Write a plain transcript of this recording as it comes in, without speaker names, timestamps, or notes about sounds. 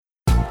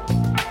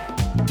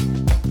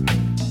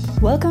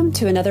Welcome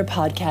to another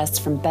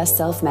podcast from Best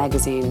Self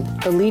Magazine,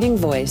 the leading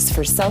voice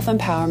for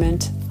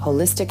self-empowerment,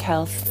 holistic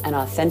health, and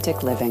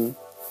authentic living.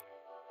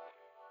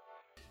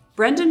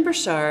 Brendon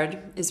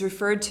Burchard is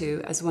referred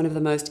to as one of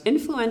the most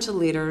influential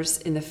leaders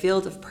in the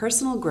field of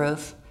personal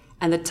growth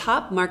and the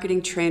top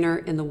marketing trainer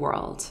in the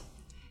world.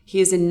 He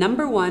is a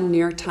 #1 New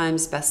York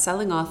Times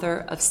bestselling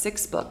author of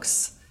 6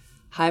 books: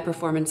 High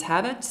Performance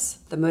Habits,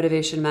 The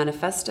Motivation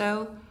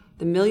Manifesto,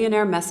 The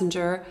Millionaire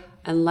Messenger,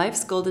 and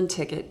Life's Golden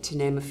Ticket, to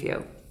name a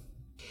few.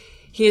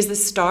 He is the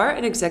star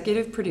and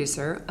executive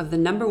producer of the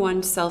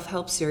 #1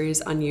 self-help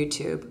series on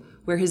YouTube,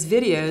 where his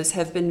videos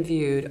have been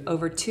viewed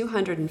over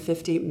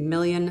 250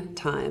 million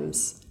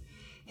times.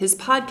 His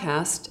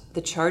podcast,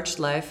 The Charged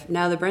Life,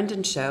 Now the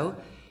Brendon Show,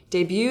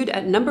 debuted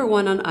at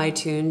 #1 on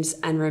iTunes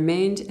and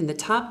remained in the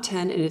top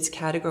 10 in its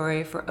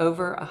category for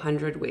over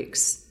 100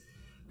 weeks.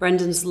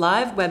 Brendon's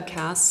live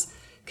webcasts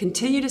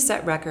continue to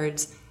set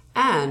records,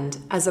 and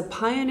as a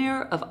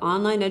pioneer of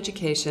online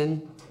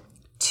education,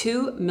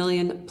 2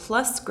 million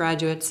plus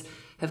graduates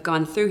have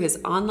gone through his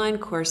online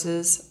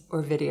courses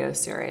or video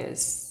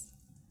series.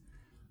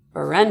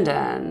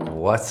 Brendon.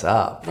 What's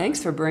up?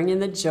 Thanks for bringing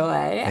the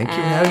joy. Thank you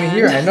for having me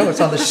here. I know it's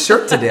on the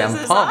shirt today. I'm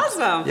This is pumped.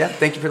 awesome. Yeah,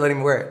 thank you for letting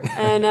me wear it.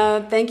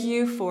 And thank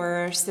you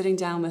for sitting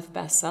down with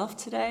Best Self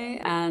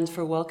today and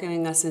for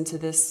welcoming us into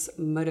this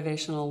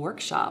motivational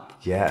workshop.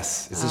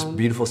 Yes, this is a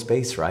beautiful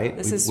space, right?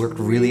 This We've is worked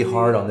really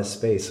hard on this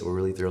space, so we're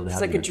really thrilled to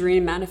have It's like you a here.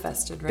 dream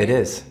manifested, right? It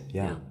is,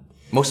 yeah.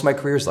 Most of my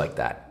career is like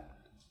that.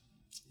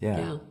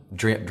 Yeah.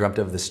 Dreamt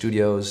of the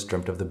studios,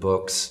 dreamt of the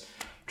books,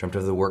 dreamt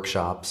of the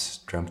workshops,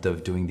 dreamt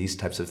of doing these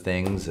types of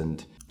things, and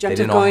they Dreamt of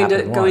didn't all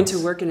happen at going once.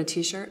 to work in a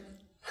t-shirt?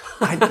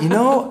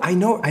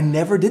 I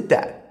never did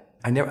that.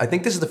 I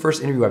think this is the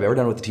first interview I've ever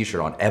done with a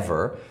t-shirt on,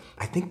 ever.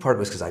 I think part of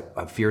it was because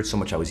I feared so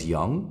much I was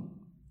young.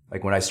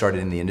 Like when I started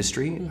in the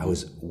industry, I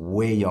was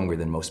way younger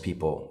than most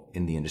people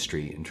in the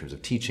industry in terms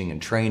of teaching and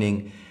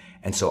training.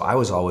 And so I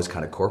was always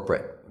kind of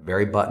corporate,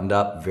 very buttoned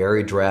up,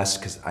 very dressed,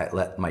 because I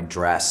let my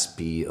dress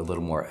be a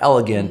little more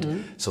elegant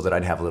so that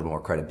I'd have a little more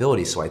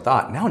credibility. So I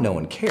thought, now no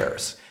one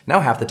cares. Now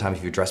half the time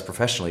if you dress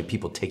professionally,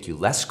 people take you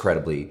less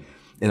credibly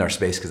in our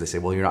space because they say,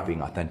 well, you're not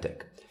being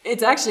authentic.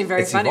 It's actually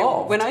very funny.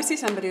 Evolved. When I see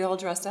somebody all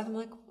dressed up, I'm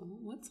like,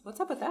 what's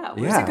up with that?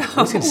 Where's it go?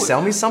 Who's going to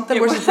sell me something?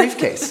 Where's the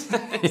briefcase?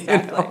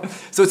 Exactly.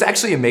 So it's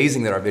actually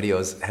amazing that our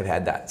videos have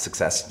had that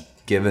success,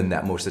 given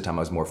that most of the time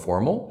I was more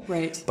formal.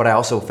 Right. But I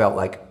also felt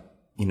like,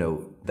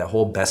 that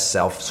whole best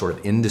self sort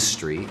of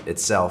industry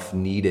itself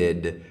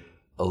needed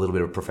a little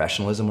bit of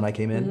professionalism when I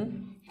came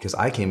in, because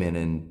I came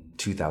in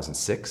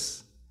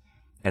 2006.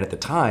 And at the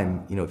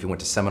time, if you went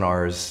to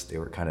seminars, they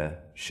were kind of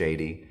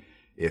shady.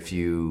 If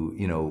you,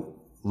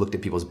 looked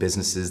at people's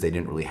businesses, they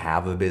didn't really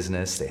have a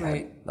business. They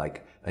had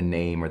like a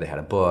name or they had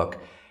a book.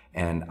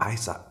 And I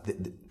thought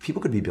people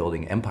could be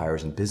building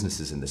empires and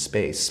businesses in this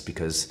space,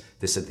 because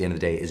this, at the end of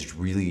the day, is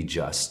really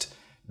just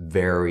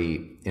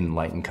very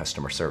enlightened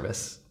customer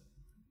service.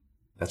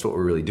 That's what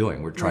we're really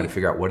doing. We're trying to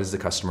figure out, what does the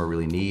customer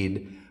really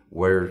need?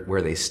 Where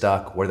are they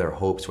stuck? What are their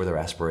hopes? What are their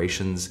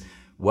aspirations?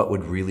 What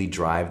would really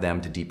drive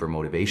them to deeper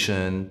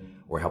motivation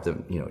or help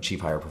them,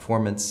 achieve higher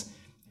performance?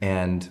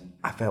 And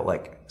I felt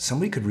like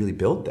somebody could really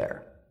build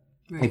there.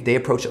 Right. If they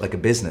approach it like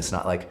a business,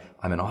 not like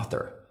I'm an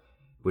author,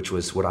 which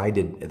was what I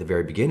did at the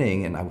very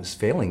beginning, and I was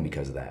failing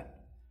because of that.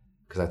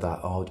 Because I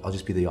thought, I'll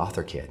just be the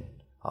author kid.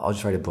 I'll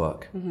just write a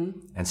book.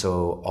 And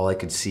so all I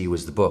could see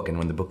was the book. And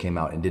when the book came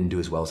out and didn't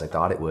do as well as I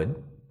thought it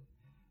would,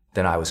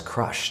 then I was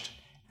crushed.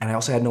 And I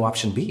also had no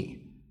option B.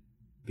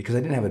 Because I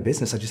didn't have a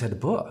business, I just had a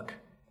book.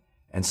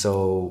 And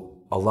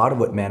so a lot of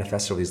what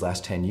manifested over these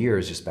last 10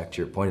 years, just back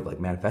to your point of like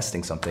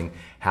manifesting something,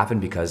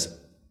 happened because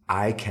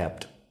I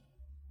kept,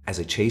 as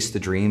I chased the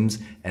dreams,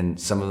 and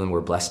some of them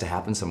were blessed to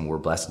happen, some were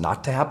blessed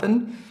not to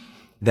happen,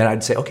 then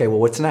I'd say, okay, well,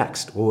 what's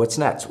next? Well, what's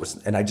next?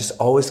 And I just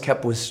always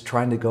was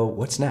trying to go,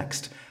 what's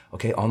next?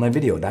 Okay, online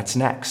video, that's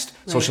next.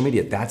 Right. Social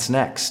media, that's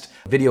next.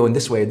 Video in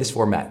this way, this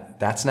format,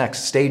 that's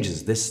next.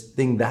 Stages, this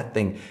thing, that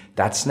thing,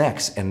 that's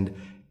next. And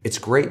it's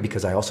great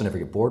because I also never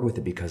get bored with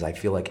it, because I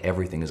feel like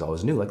everything is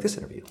always new, like this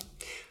interview.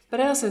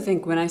 But I also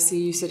think when I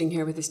see you sitting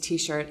here with this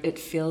t-shirt, it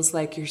feels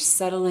like you're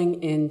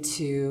settling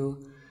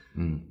into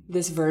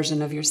this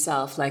version of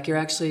yourself. Like you're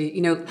actually,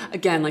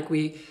 again, like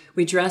we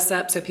dress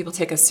up so people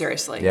take us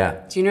seriously.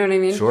 Yeah. Do you know what I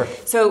mean? Sure.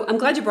 So I'm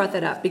glad you brought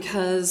that up,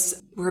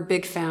 because we're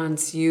big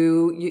fans.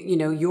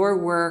 Your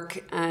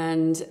work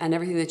and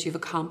everything that you've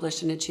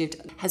accomplished and achieved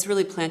has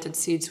really planted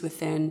seeds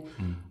within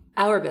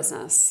our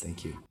business.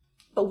 Thank you.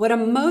 But what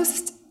I'm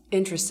most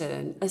interested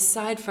in,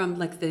 aside from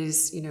like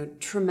these,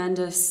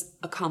 tremendous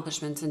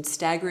accomplishments and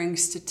staggering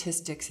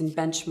statistics and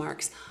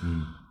benchmarks,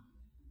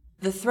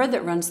 the thread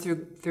that runs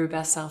through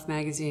Best Self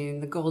Magazine,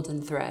 the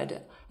golden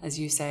thread, as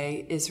you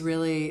say, is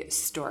really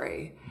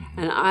story.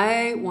 And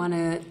I want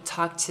to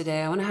talk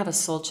today, I want to have a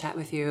soul chat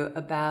with you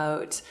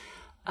about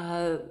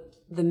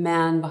the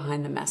man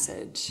behind the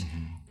message.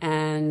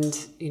 And,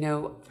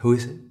 Who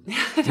is it?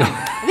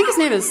 I think his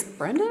name is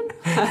Brendon?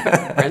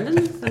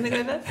 Brendon? Something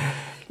like that?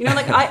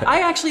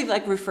 I actually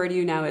refer to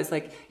you now as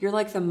you're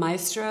like the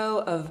maestro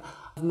of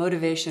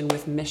motivation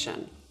with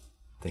mission.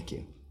 Thank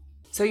you.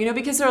 So,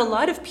 because there are a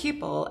lot of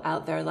people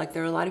out there, like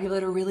there are a lot of people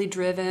that are really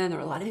driven, there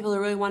are a lot of people that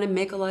really want to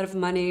make a lot of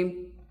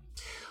money,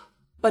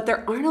 but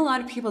there aren't a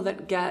lot of people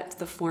that get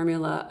the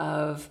formula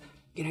of,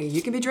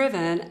 you can be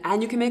driven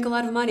and you can make a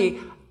lot of money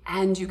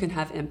and you can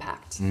have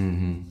impact.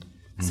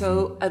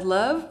 So I'd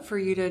love for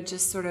you to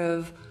just sort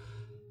of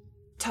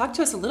talk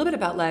to us a little bit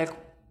about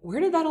where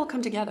did that all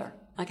come together?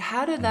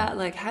 How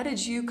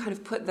did you kind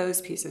of put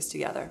those pieces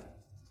together?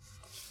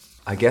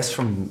 I guess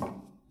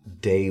from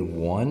day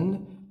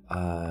one,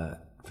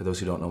 for those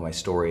who don't know my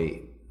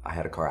story, I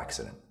had a car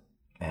accident.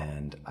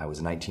 And I was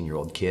a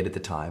 19-year-old kid at the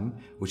time,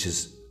 which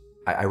is,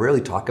 I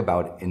rarely talk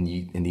about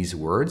in these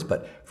words,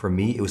 but for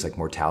me, it was like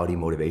mortality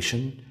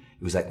motivation.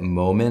 It was that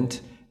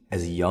moment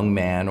as a young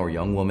man or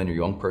young woman or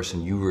young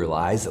person, you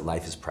realize that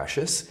life is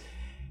precious.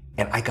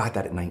 And I got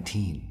that at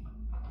 19.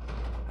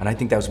 And I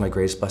think that was my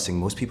greatest blessing.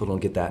 Most people don't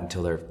get that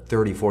until they're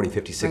 30, 40,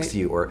 50,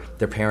 60, right. Or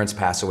their parents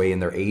pass away in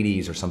their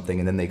 80s or something,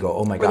 and then they go,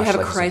 oh my gosh. Or they have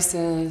a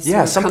crisis.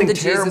 Yeah, something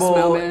terrible,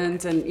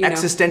 moment and,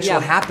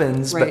 existential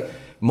happens. Right. But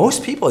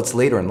most people, it's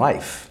later in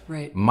life.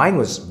 Right. Mine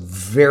was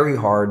very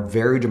hard,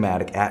 very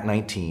dramatic at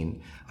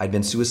 19. I'd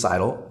been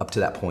suicidal up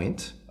to that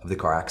point of the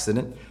car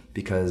accident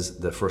because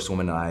the first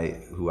woman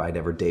who I'd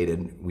ever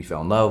dated, we fell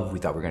in love. We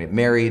thought we were going to get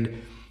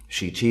married.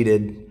 She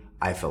cheated.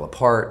 I fell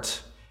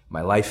apart.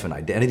 My life and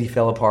identity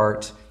fell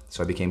apart.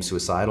 So I became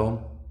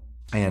suicidal,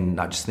 and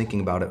not just thinking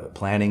about it, but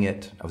planning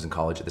it. I was in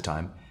college at the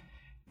time.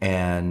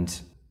 And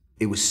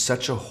it was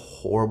such a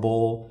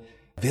horrible,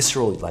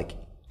 visceral,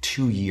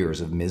 2 years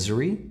of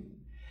misery.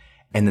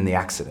 And then the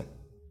accident.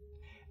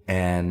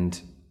 And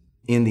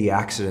in the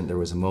accident, there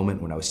was a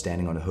moment when I was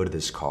standing on the hood of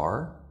this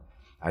car.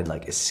 I'd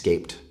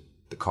escaped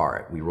the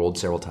car. We rolled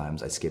several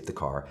times. I escaped the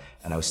car.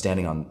 And I was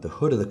standing on the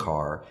hood of the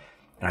car,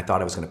 and I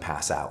thought I was going to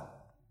pass out.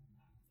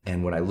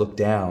 And when I looked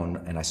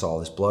down and I saw all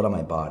this blood on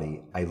my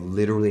body, I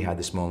literally had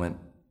this moment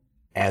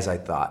as I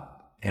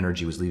thought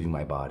energy was leaving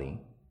my body.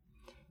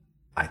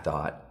 I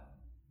thought,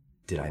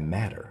 did I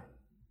matter?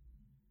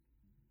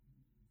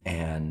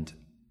 And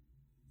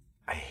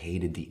I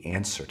hated the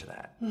answer to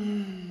that.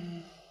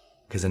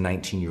 Because a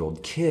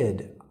 19-year-old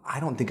kid, I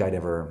don't think I'd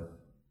ever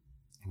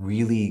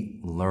really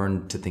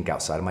learned to think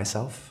outside of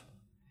myself.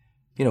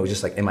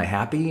 Just am I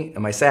happy?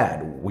 Am I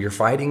sad? We're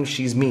fighting.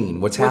 She's mean.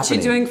 What's happening? What's she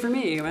doing for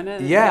me?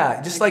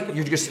 Yeah, just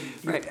you're just,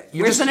 right.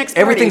 You're Where's just the next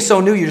party? Everything's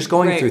so new. You're just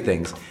going right. through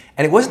things.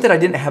 And it wasn't that I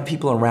didn't have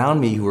people around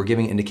me who were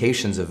giving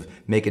indications of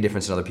make a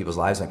difference in other people's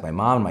lives. Like my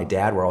mom and my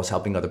dad were always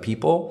helping other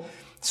people.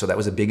 So that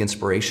was a big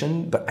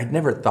inspiration. But I'd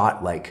never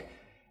thought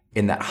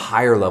in that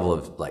higher level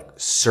of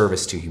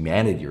service to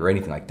humanity or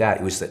anything like that.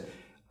 It was that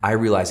I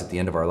realized at the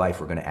end of our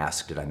life, we're going to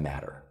ask, did I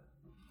matter?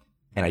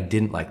 And I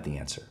didn't like the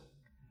answer.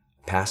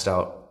 Passed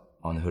out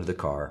on the hood of the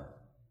car.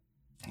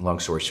 Long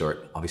story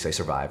short, obviously I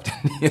survived,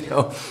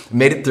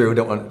 made it through.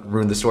 Don't want to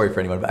ruin the story for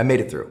anyone, but I made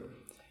it through.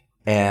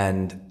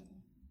 And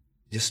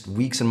just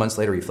weeks and months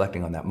later,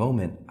 reflecting on that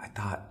moment, I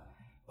thought,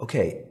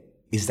 okay,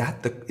 is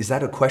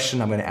that a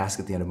question I'm going to ask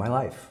at the end of my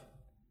life?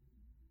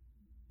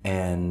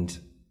 And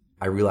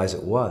I realized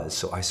it was.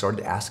 So I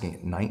started asking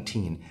at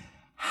 19,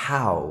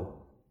 how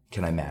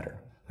can I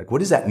matter? What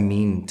does that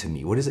mean to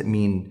me? What does it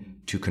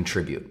mean to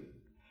contribute?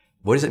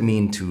 What does it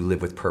mean to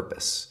live with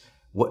purpose?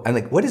 What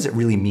does it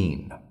really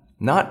mean?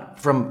 Not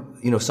from,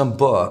 some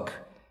book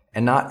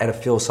and not at a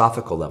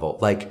philosophical level.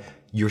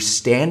 You're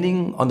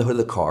standing on the hood of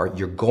the car,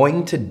 you're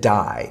going to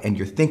die, and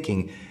you're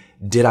thinking,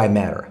 did I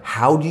matter?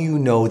 How do you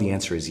know the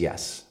answer is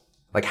yes?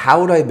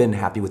 How would I have been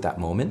happy with that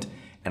moment?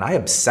 And I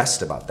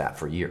obsessed about that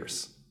for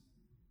years.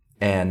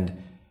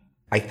 And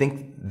I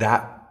think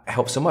that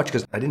helped so much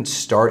because I didn't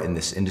start in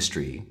this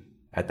industry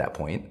at that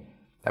point.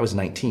 I was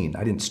 19.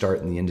 I didn't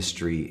start in the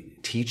industry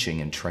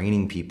teaching and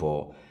training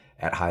people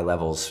at high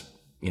levels,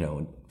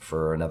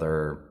 for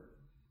another,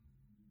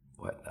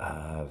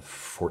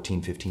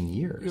 14, 15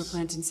 years. You were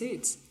planting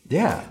seeds.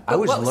 Yeah, I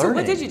was learning. So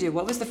what did you do?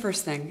 What was the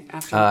first thing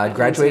after I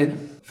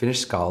graduated,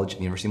 finished college at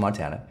the University of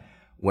Montana,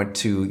 went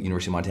to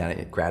University of Montana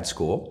at grad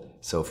school,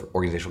 so for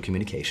organizational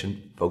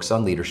communication, focused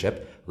on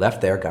leadership, left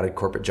there, got a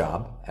corporate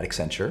job at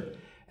Accenture.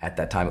 At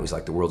that time, it was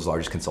the world's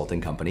largest consulting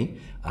company.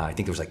 I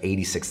think there was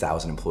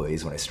 86,000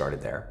 employees when I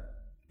started there.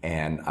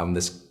 And I'm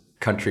this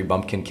country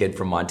bumpkin kid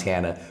from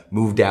Montana,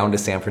 moved down to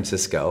San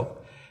Francisco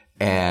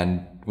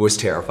and was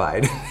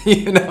terrified.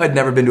 I'd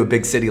never been to a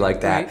big city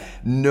like that. Right.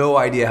 No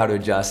idea how to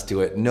adjust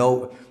to it.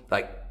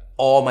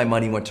 All my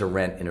money went to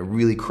rent in a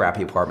really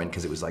crappy apartment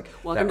because it was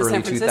welcome that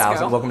early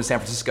 2000. Welcome to San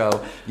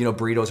Francisco.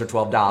 Burritos are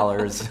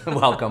 $12.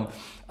 Welcome.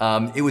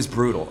 It was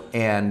brutal.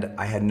 And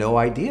I had no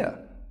idea.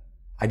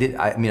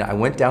 I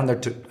went down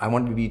there I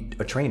wanted to be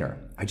a trainer.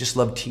 I just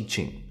loved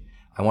teaching.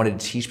 I wanted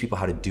to teach people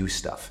how to do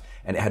stuff.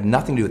 And it had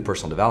nothing to do with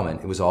personal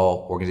development. It was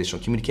all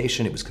organizational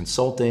communication. It was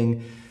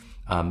consulting.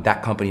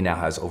 That company now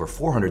has over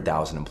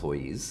 400,000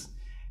 employees.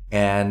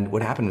 And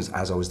what happened was,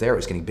 as I was there, it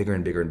was getting bigger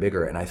and bigger and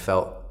bigger. And I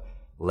felt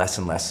less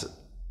and less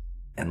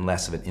and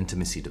less of an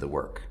intimacy to the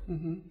work.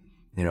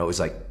 Mm-hmm. It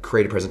was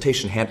create a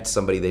presentation, hand it to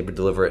somebody, they would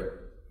deliver it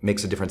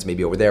makes a difference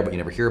maybe over there, but you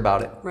never hear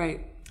about it.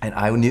 Right. And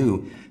I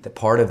knew that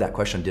part of that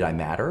question, did I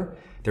matter?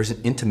 There's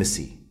an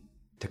intimacy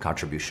to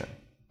contribution.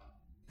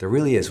 There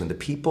really is. When the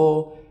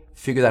people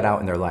figure that out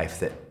in their life,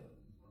 that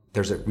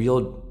there's a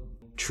real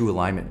true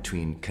alignment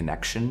between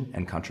connection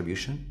and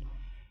contribution.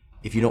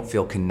 If you don't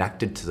feel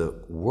connected to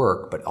the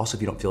work, but also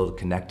if you don't feel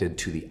connected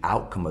to the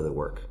outcome of the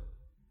work,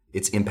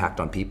 its impact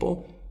on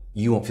people,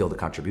 you won't feel the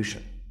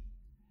contribution.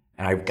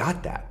 And I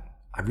got that.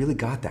 I really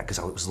got that because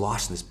I was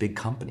lost in this big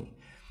company.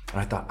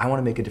 And I thought, I want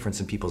to make a difference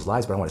in people's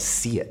lives, but I want to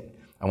see it.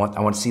 I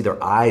want to see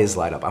their eyes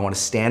light up. I want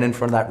to stand in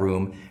front of that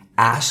room,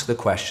 ask the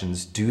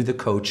questions, do the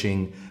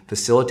coaching,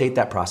 facilitate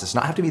that process.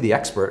 Not have to be the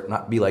expert,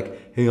 not be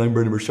like, hey, I'm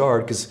Brendon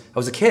Burchard, because I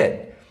was a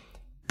kid.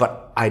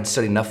 But I'd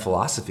studied enough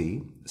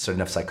philosophy, studied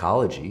enough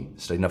psychology,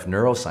 studied enough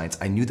neuroscience.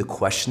 I knew the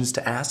questions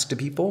to ask to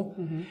people.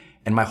 Mm-hmm.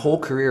 And my whole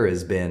career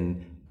has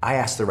been, I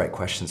ask the right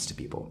questions to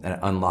people, and it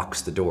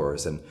unlocks the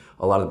doors. And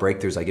a lot of the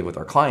breakthroughs I give with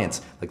our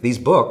clients, like these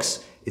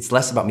books, it's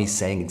less about me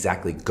saying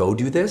exactly, go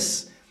do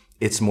this.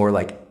 It's more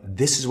like,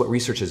 this is what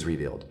research has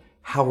revealed.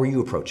 How are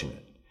you approaching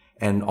it?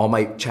 And all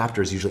my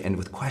chapters usually end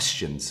with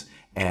questions.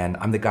 And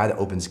I'm the guy that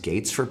opens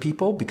gates for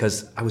people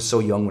because I was so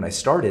young when I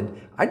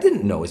started, I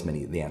didn't know as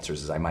many of the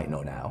answers as I might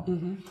know now.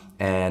 Mm-hmm.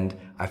 And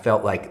I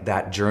felt like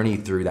that journey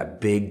through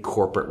that big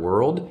corporate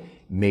world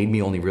made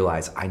me only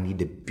realize I need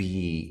to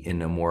be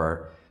in a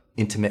more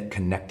intimate,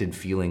 connected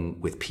feeling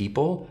with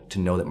people to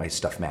know that my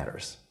stuff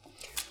matters.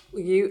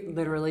 You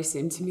literally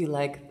seem to me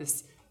like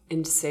this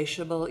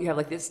you have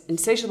like this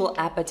insatiable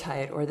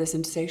appetite or this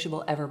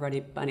insatiable everybody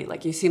bunny.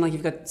 Like you seem like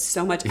you've got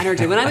so much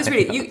energy. When I was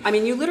reading,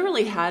 you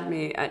literally had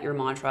me at your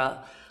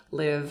mantra,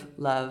 live,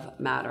 love,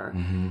 matter.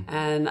 Mm-hmm.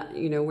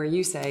 And where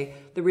you say,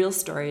 the real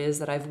story is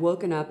that I've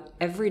woken up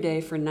every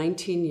day for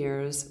 19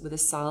 years with a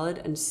solid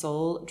and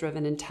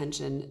soul-driven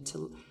intention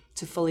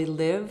to fully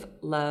live,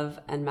 love,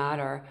 and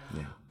matter.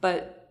 Yeah.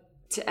 But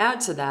to add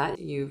to that,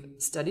 you've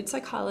studied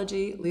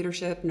psychology,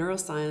 leadership,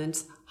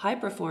 neuroscience, high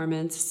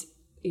performance,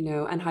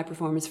 and high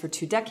performance for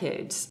 2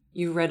 decades.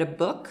 You read a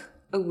book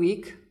a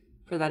week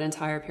for that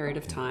entire period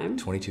of time.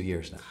 22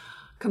 years now.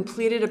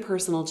 Completed a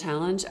personal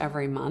challenge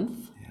every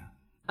month.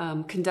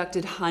 Yeah.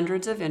 Conducted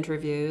hundreds of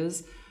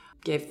interviews.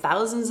 Gave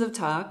thousands of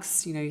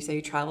talks. You say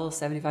you travel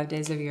 75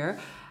 days a year.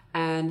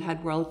 And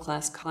had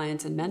world-class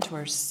clients and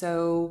mentors.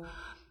 So,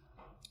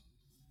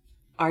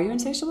 are you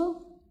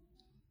insatiable?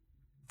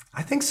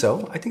 I think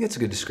so. I think it's a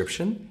good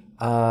description.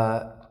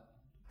 I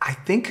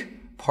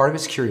think part of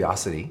it's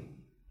curiosity.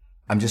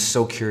 I'm just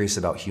so curious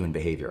about human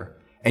behavior.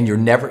 And you're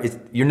never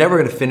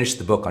going to finish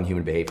the book on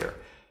human behavior.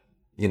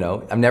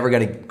 I'm never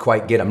going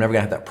to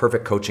have that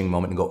perfect coaching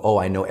moment and go, oh,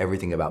 I know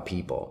everything about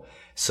people.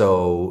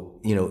 So,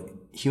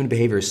 human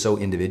behavior is so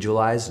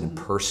individualized and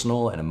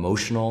personal and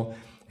emotional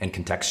and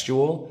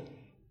contextual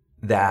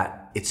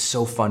that it's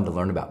so fun to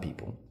learn about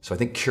people. So I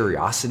think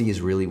curiosity is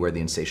really where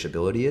the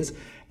insatiability is.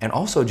 And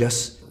also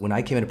just when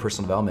I came into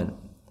personal development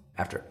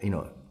after,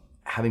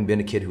 having been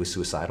a kid who was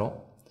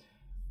suicidal,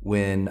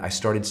 when I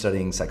started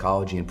studying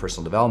psychology and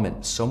personal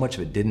development, so much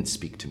of it didn't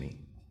speak to me.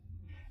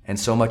 And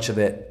so much of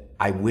it,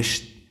 I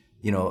wished,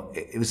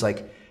 it was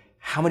like,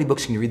 how many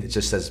books can you read that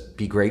just says,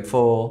 be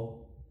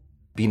grateful,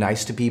 be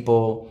nice to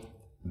people,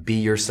 be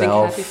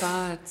yourself.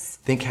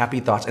 Think happy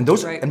thoughts. And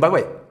those, right. And by the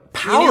way,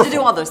 powerful. You need to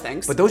do all those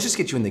things. But those just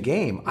get you in the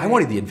game. Right. I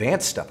wanted the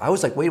advanced stuff. I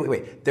was like,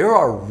 wait. There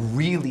are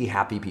really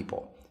happy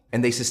people,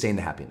 and they sustain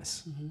the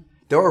happiness. Mm-hmm.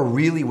 There are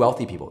really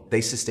wealthy people.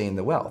 They sustain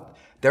the wealth.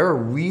 There are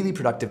really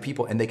productive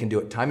people, and they can do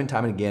it time and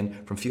time and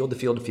again, from field to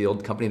field to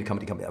field, company to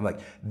company to company. I'm like,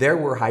 there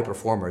were high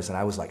performers, and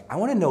I was like, I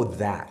want to know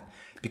that,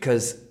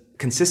 because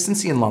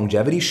consistency and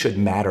longevity should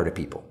matter to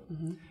people.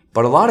 Mm-hmm.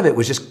 But a lot of it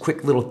was just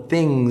quick little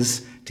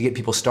things to get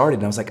people started.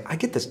 And I was like, I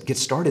get this get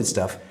started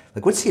stuff.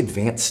 Like, what's the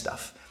advanced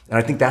stuff? And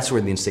I think that's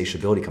where the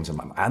insatiability comes in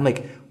my mind. I'm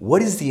like,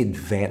 what is the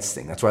advanced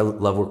thing? That's why I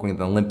love working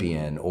with an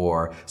Olympian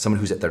or someone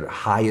who's at their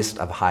highest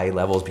of high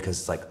levels, because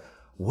it's like,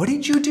 what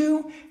did you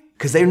do?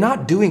 Because they're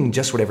not doing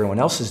just what everyone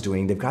else is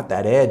doing. They've got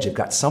that edge. They've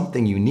got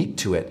something unique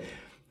to it.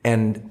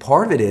 And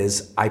part of it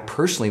is, I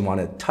personally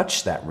want to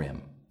touch that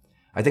rim.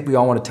 I think we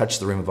all want to touch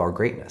the rim of our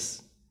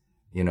greatness,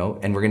 and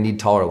we're going to need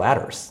taller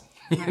ladders.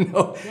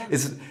 Yeah.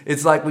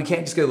 It's like we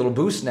can't just get a little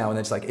boost now, and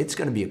it's like it's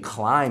going to be a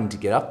climb to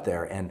get up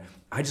there. And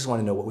I just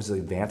want to know what was the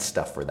advanced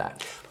stuff for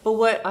that. But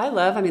what I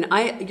love,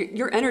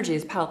 your energy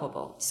is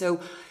palpable. So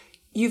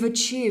you've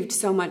achieved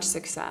so much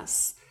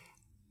success.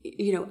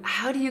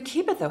 How do you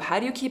keep it though? How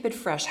do you keep it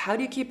fresh? How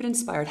do you keep it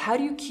inspired? How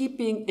do you keep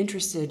being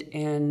interested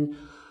in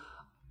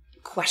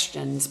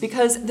questions?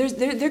 Because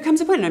there comes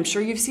a point, and I'm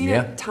sure you've seen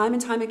it time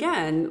and time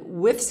again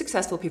with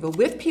successful people,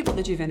 with people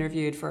that you've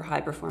interviewed for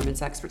high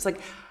performance experts. Like,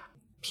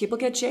 people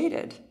get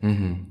jaded.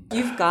 Mm-hmm.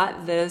 You've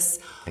got this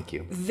Thank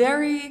you.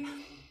 Very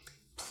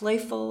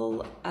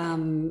playful,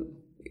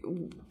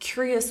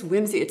 curious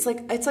whimsy. It's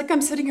like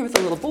I'm sitting here with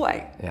a little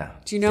boy. Yeah.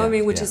 Do you know what I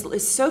mean? Which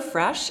is so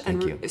fresh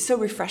and so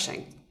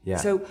refreshing. Yeah.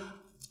 So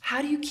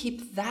how do you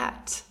keep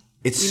that?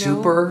 It's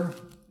super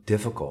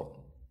difficult,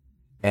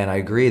 And I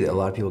agree that a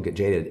lot of people get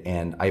jaded,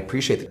 and I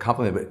appreciate the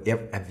compliment,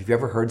 but have you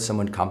ever heard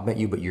someone compliment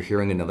you, but you're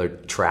hearing another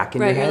track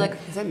in your head? Right, you're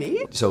like, is that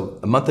me? So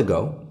a month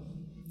ago,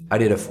 I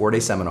did a 4-day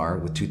seminar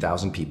with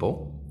 2,000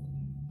 people.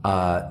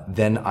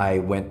 Then I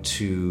went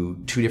to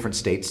 2 different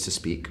states to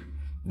speak.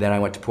 Then I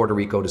went to Puerto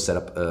Rico to set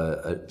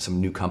up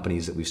some new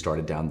companies that we've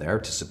started down there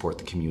to support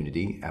the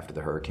community after the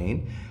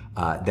hurricane.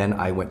 Then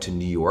I went to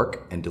New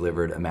York and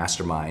delivered a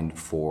mastermind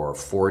for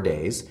 4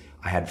 days.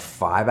 I had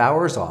 5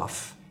 hours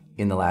off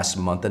in the last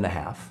month and a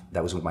half.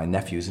 That was with my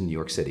nephews in New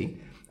York City.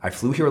 I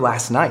flew here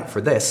last night for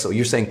this. So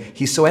you're saying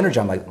he's so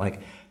energized. I'm like,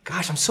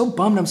 gosh, I'm so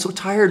bummed. I'm so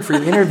tired for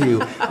your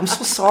interview. I'm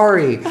so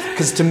sorry.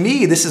 Because to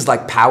me, this is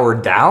like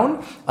powered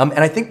down. And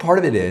I think part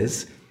of it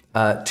is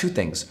 2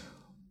 things.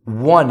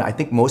 One, I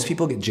think most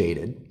people get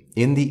jaded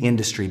in the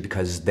industry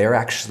because they're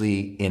actually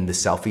in the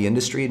selfie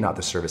industry, not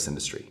the service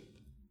industry.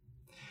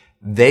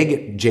 They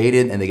get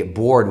jaded and they get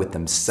bored with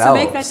themselves.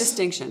 So make that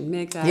distinction.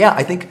 Yeah,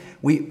 I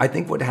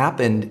think what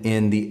happened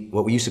in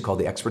what we used to call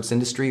the experts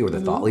industry or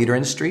the thought leader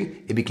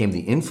industry, it became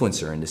the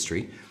influencer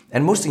industry.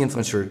 And most of the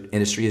influencer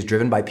industry is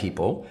driven by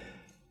people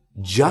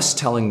just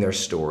telling their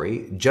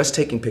story, just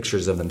taking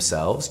pictures of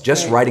themselves,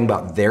 just writing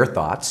about their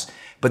thoughts,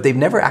 but they've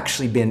never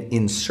actually been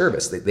in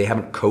service. They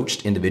haven't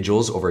coached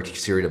individuals over a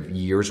series of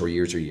years or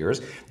years or years.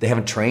 They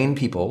haven't trained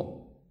people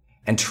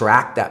and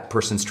track that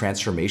person's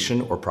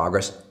transformation or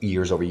progress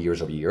years over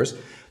years over years.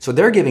 So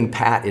they're giving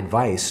pat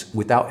advice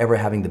without ever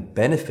having the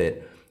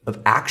benefit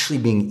of actually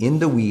being in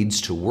the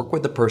weeds to work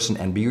with the person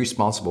and be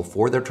responsible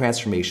for their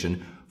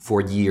transformation for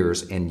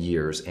years and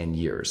years and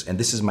years. And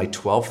this is my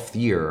 12th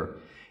year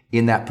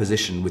in that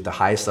position with the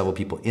highest level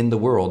people in the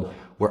world,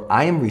 where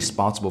I am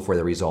responsible for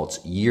the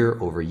results year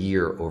over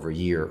year over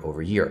year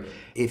over year.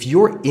 If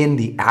you're in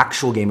the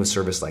actual game of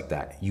service like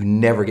that, you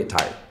never get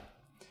tired.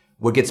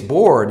 What gets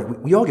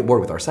bored, we all get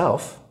bored with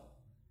ourselves.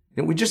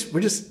 We're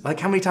just like,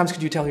 how many times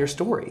could you tell your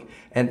story?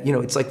 And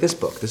it's like this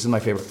book. This is one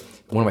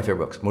of my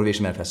favorite books,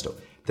 Motivation Manifesto.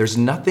 There's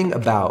nothing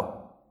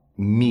about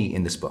me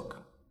in this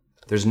book.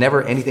 There's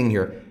never anything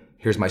here.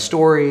 Here's my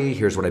story.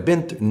 Here's what I've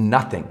been through.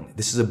 Nothing.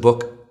 This is a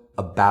book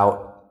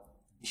about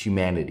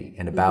humanity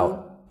and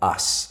about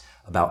us,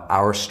 about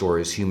our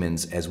story as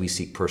humans as we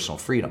seek personal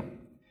freedom.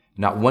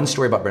 Not one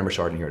story about Brendon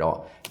Burchard in here at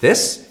all.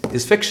 This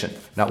is fiction.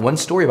 Not one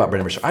story about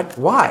Brendon Burchard.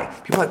 Why?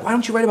 People are like, why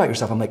don't you write about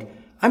yourself? I'm like,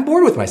 I'm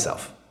bored with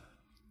myself.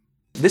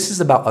 This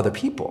is about other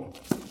people.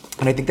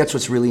 And I think that's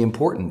what's really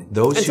important.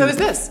 So is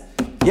this.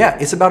 Yeah,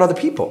 it's about other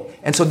people.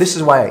 And so this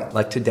is why,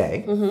 like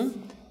today,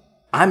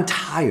 I'm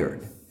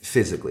tired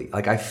physically.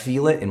 Like I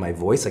feel it in my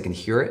voice. I can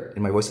hear it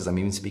in my voice as I'm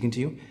even speaking to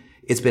you.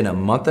 It's been a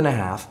month and a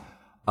half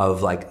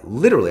of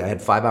literally, I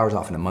had 5 hours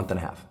off in a month and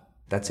a half.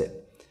 That's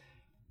it.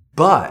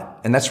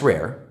 And that's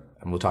rare.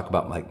 And we'll talk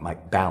about my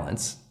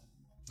balance,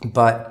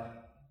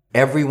 but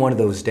every one of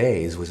those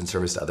days was in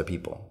service to other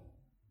people.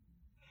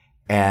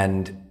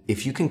 And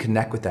if you can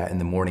connect with that in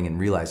the morning and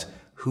realize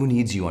who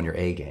needs you on your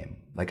A game,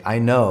 like I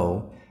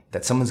know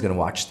that someone's going to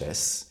watch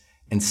this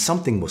and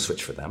something will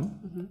switch for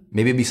them.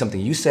 Maybe it'll be something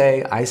you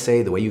say, I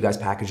say, the way you guys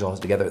package all this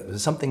together,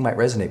 something might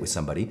resonate with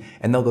somebody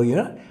and they'll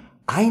go,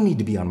 I need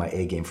to be on my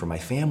A game for my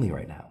family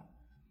right now.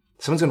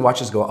 Someone's going to watch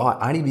this and go,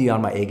 I need to be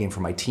on my A game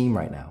for my team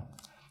right now.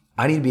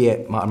 I need to be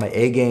on my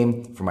A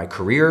game for my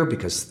career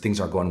because things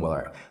aren't going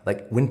well.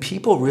 Like when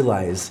people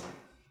realize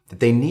that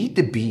they need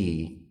to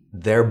be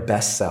their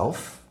best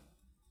self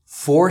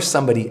for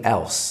somebody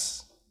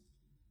else,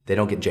 they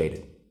don't get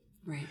jaded.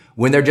 Right.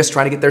 When they're just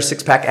trying to get their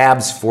 6-pack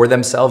abs for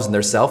themselves and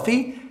their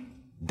selfie,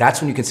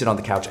 that's when you can sit on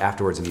the couch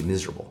afterwards and be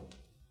miserable.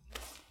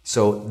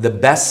 So the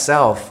best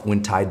self,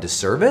 when tied to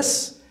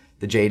service,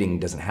 the jading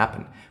doesn't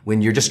happen.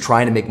 When you're just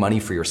trying to make money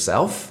for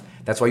yourself,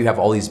 that's why you have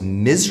all these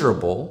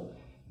miserable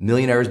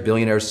millionaires,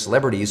 billionaires,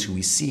 celebrities who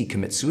we see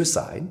commit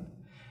suicide,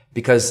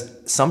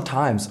 because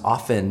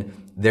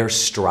often their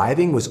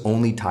striving was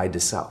only tied to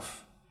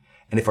self.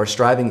 And if our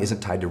striving isn't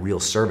tied to real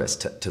service,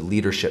 to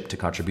leadership, to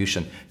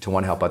contribution, to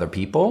want to help other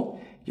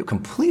people, you'll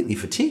completely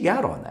fatigue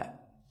out on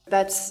that.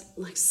 That's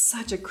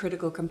such a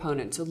critical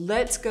component. So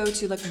let's go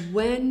to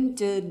when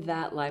did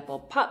that light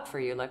bulb pop for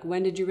you?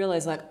 When did you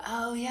realize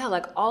oh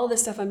yeah, all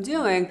this stuff I'm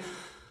doing,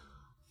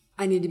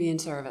 I need to be in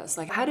service.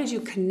 How did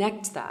you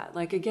connect that?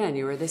 Again,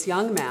 you were this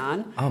young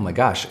man. Oh my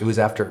gosh. It was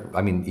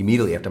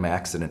immediately after my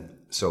accident.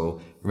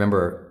 So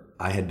remember,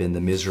 I had been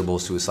the miserable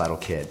suicidal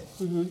kid,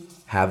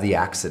 have the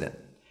accident.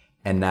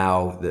 And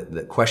now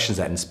the questions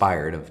that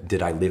inspired of,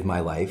 did I live my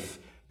life?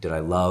 Did I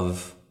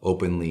love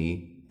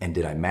openly? And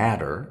did I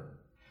matter?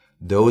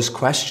 Those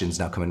questions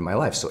now come into my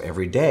life. So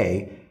every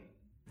day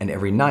and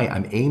every night,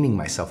 I'm aiming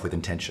myself with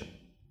intention.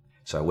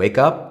 So I wake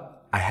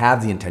up, I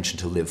have the intention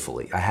to live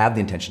fully. I have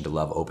the intention to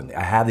love openly.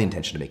 I have the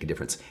intention to make a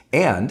difference.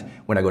 And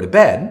when I go to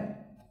bed,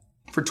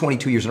 for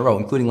 22 years in a row,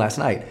 including last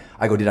night,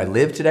 I go, did I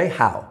live today?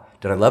 How?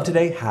 Did I love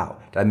today?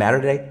 How? Did I matter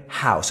today?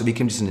 How? So it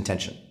became just an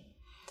intention.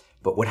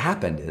 But what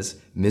happened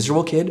is,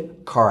 miserable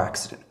kid, car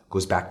accident,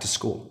 goes back to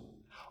school.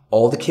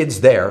 All the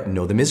kids there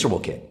know the miserable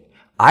kid.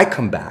 I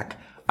come back,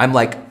 I'm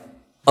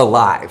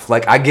alive.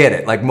 Like, I get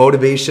it. Like,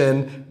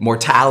 motivation,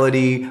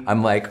 mortality.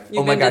 I'm like,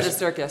 oh my gosh. You've been to the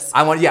circus.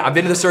 I've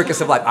been to the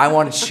circus of life. I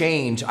want to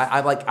change.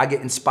 I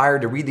get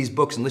inspired to read these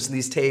books and listen to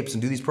these tapes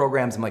and do these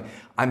programs. I'm like,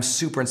 I'm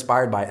super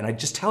inspired by it. And I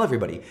just tell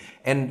everybody.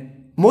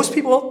 And most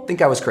people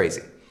think I was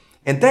crazy.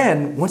 And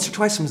then once or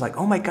twice, someone's like,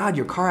 oh my God,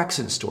 your car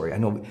accident story. I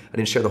know I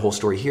didn't share the whole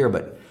story here,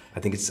 but I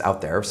think it's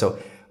out there. So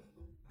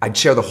I'd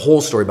share the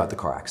whole story about the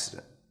car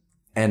accident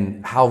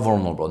and how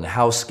vulnerable and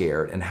how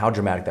scared and how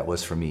dramatic that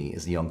was for me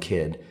as a young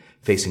kid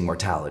facing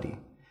mortality.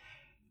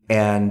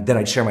 And then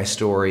I'd share my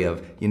story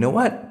of, you know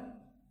what?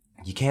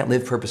 You can't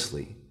live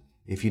purposely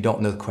if you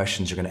don't know the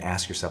questions you're going to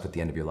ask yourself at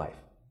the end of your life.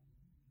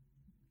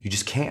 You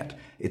just can't.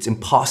 It's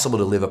impossible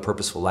to live a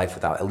purposeful life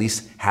without at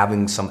least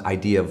having some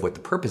idea of what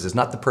the purpose is.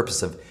 Not the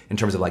purpose of, in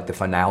terms of like the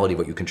finality of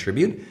what you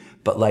contribute,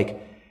 but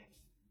like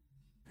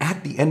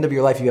at the end of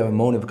your life, you have a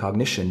moment of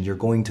cognition, you're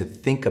going to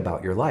think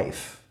about your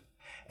life.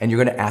 And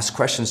you're going to ask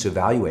questions to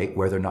evaluate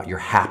whether or not you're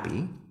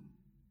happy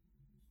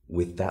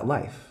with that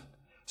life.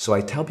 So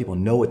I tell people,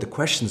 know what the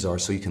questions are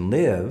so you can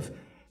live.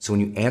 So when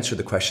you answer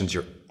the questions,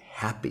 you're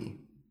happy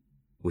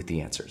with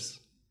the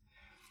answers.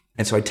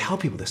 And so I tell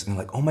people this, and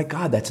they're like, oh my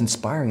God, that's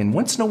inspiring. And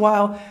once in a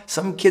while,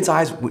 some kids'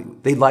 eyes,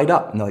 they light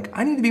up, and they're like,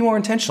 I need to be more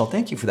intentional.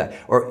 Thank you for that.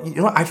 Or, you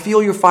know, I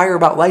feel your fire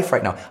about life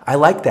right now. I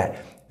like that.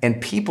 And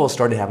people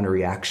started having a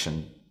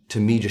reaction to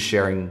me just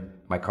sharing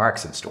my car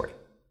accident story.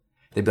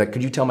 They'd be like,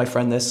 could you tell my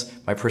friend this?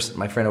 My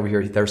friend over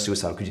here, they're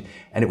suicidal. Could you?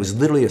 And it was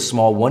literally a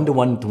small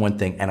one-to-one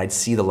thing, and I'd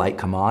see the light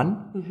come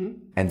on,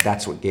 and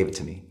that's what gave it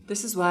to me.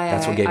 This is why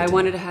I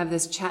wanted to have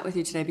this chat with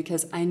you today,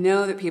 because I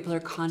know that people are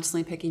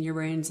constantly picking your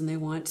brains, and they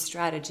want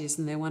strategies,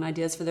 and they want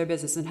ideas for their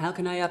business, and how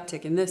can I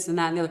uptick, and this and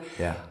that and the other.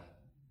 Yeah.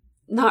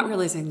 Not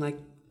realizing, like,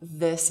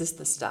 this is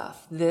the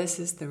stuff. This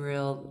is the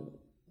real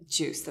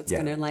juice that's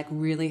going to, like,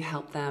 really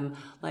help them,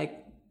 like,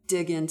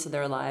 dig into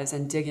their lives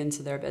and dig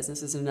into their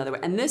businesses in another way.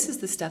 And this is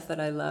the stuff that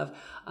I love.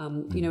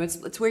 You know,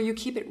 it's where you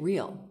keep it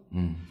real.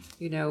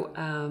 You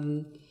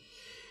know,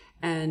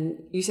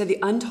 and you said the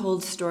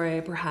untold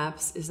story,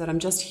 perhaps, is that I'm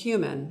just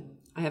human.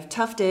 I have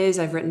tough days.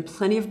 I've written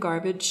plenty of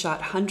garbage,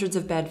 shot hundreds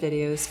of bad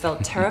videos,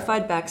 felt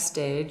terrified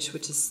backstage,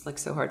 which is like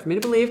so hard for me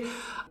to believe,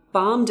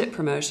 bombed at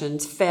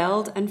promotions,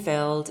 failed,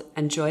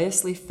 and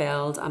joyously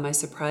failed on my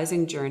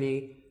surprising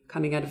journey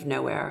coming out of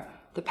nowhere.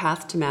 The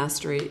path to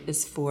mastery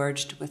is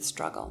forged with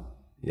struggle.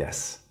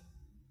 Yes,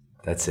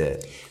 that's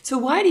it. So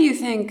why do you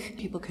think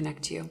people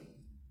connect to you?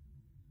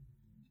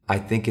 I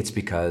think it's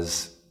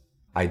because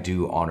I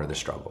do honor the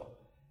struggle.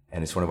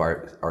 And it's one of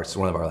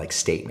our like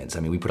statements. I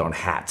mean, we put on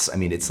hats. I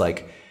mean, it's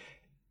like,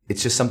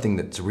 it's just something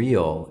that's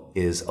real.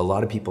 Is a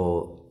lot of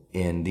people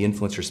in the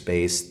influencer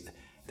space,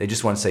 they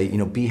just want to say, you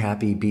know, be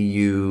happy, be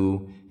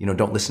you, you know,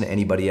 don't listen to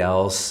anybody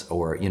else,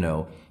 or, you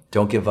know,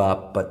 don't give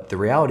up. But the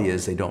reality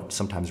is they don't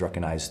sometimes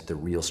recognize the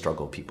real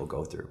struggle people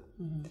go through.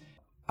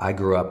 I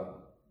grew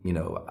up, you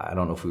know, I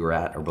don't know if we were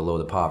at or below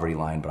the poverty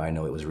line, but I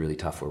know it was really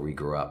tough where we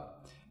grew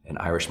up. An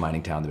Irish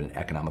mining town that had been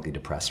economically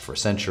depressed for a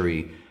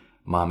century.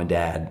 Mom and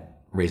dad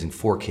raising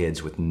 4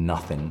 kids with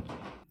nothing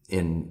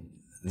in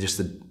just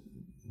the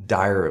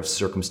dire of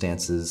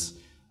circumstances.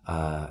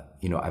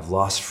 You know, I've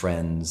lost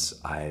friends.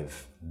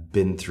 I've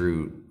been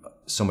through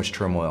so much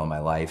turmoil in my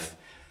life.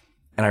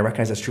 And I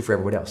recognize that's true for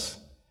everybody else.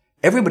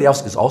 Everybody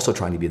else is also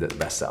trying to be their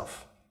best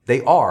self.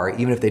 They are,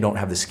 even if they don't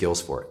have the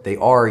skills for it. They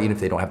are, even if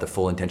they don't have the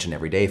full intention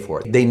every day for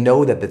it. They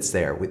know that it's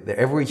there.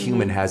 Every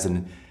human has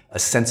a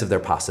sense of their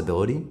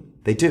possibility.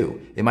 They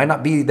do. It might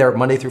not be there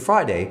Monday through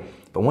Friday,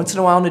 but once in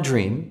a while in a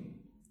dream,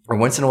 or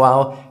once in a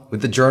while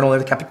with the journal or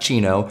the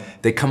cappuccino,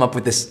 they come up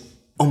with this,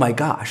 oh my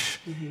gosh.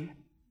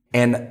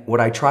 And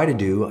what I try to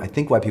do, I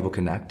think why people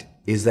connect,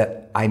 is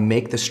that I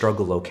make the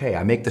struggle okay.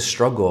 I make the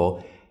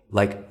struggle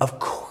like, of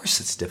course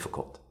it's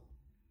difficult.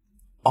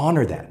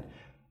 Honor that.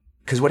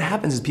 Because what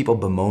happens is people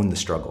bemoan the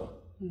struggle.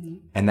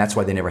 And that's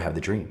why they never have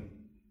the dream.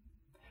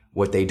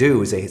 What they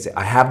do is they say,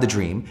 I have the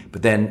dream,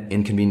 but then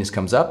inconvenience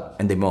comes up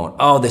and they moan,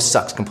 oh, this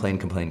sucks, complain.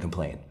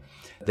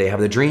 They have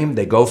the dream,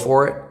 they go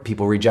for it,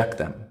 people reject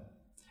them.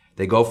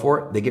 They go for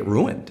it, they get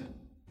ruined.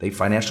 They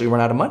financially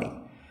run out of money.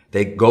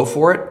 They go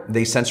for it,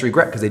 they sense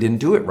regret because they didn't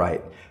do it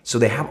right. So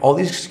they have all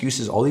these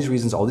excuses, all these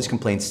reasons, all these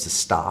complaints to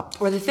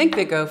stop. Or they think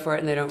they go for it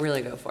and they don't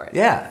really go for it.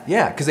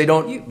 Yeah, because they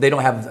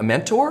don't have a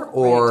mentor,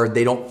 or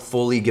they don't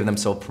fully give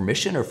themselves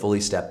permission or fully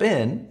step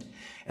in.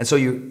 And so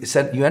you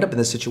end up in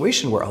this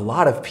situation where a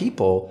lot of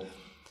people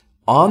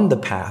on the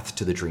path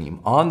to the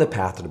dream, on the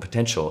path to the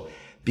potential,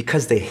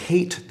 because they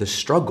hate the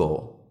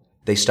struggle,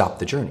 they stop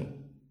the journey.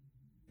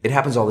 It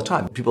happens all the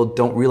time. People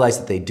don't realize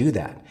that they do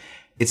that.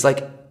 It's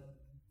like,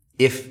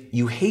 if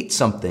you hate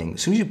something,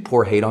 as soon as you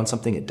pour hate on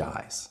something, it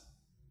dies.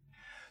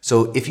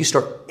 So if you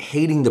start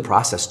hating the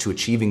process to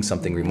achieving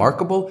something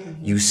remarkable,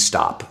 you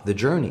stop the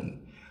journey.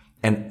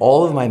 And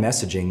all of my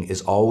messaging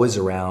is always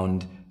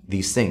around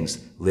these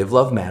things. Live,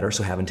 love, matter,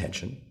 so have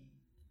intention.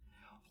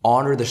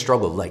 Honor the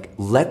struggle. Like,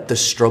 let the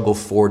struggle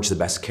forge the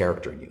best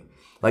character in you.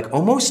 Like,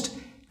 almost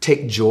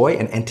take joy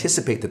and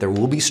anticipate that there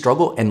will be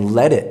struggle and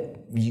let it,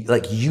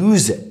 like,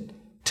 use it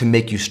to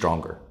make you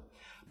stronger.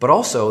 But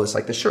also, it's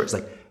like the shirt. It's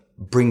like,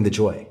 bring the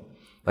joy.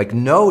 Like,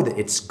 know that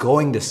it's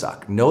going to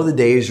suck. Know the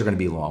days are going to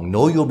be long.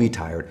 Know you'll be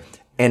tired.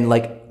 And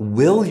like,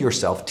 will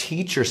yourself,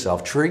 teach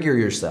yourself, trigger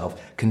yourself,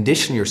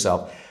 condition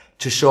yourself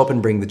to show up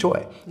and bring the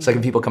joy. It's like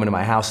when people come into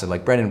my house and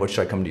like, Brendon, what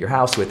should I come to your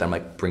house with? I'm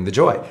like, bring the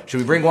joy.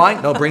 Should we bring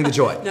wine? No, bring the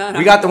joy. No.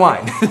 We got the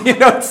wine.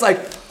 It's like,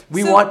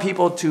 we want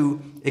people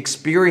to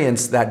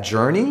experience that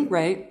journey.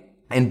 Right.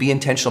 And be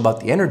intentional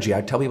about the energy.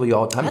 I tell people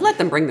all the time. I let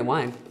them bring the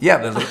wine.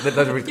 Yeah,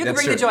 you can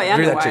bring the joy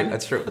and the wine.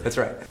 That's true. That's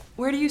right.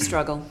 Where do you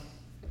struggle?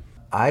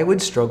 I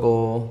would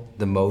struggle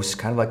the most,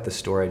 kind of like the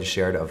story I just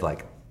shared of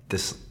like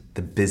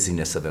the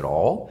busyness of it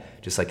all,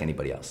 just like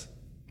anybody else.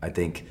 I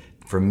think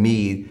for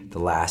me, the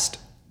last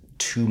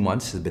 2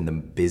 months has been the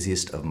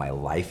busiest of my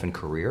life and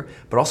career,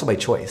 but also by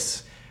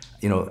choice.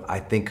 I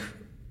think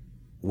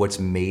what's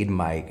made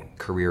my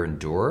career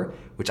endure,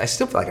 which I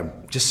still feel like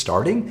I'm just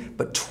starting,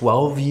 but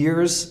 12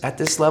 years at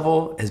this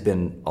level has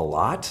been a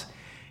lot.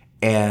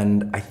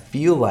 And I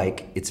feel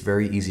like it's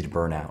very easy to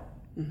burn out.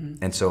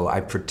 Mm-hmm. And so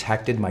I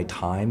protected my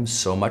time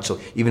so much. So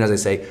even as I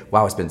say,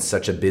 wow, it's been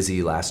such a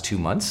busy last 2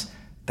 months,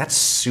 that's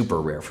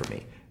super rare for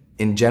me.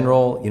 In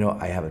general,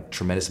 I have a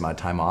tremendous amount of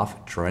time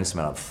off, tremendous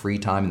amount of free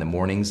time in the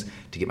mornings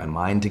to get my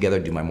mind together,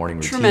 do my morning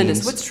routines.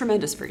 Tremendous. What's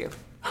tremendous for you?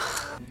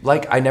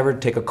 Like, I never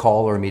take a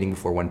call or a meeting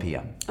before 1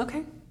 p.m.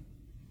 Okay.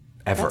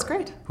 Ever. That's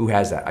great. Who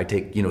has that? I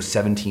take,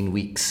 17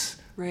 weeks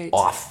right.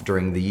 off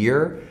during the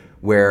year,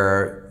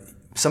 where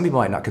some people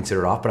might not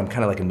consider it off, but I'm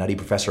kind of like a nutty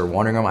professor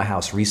wandering around my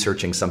house,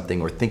 researching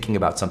something or thinking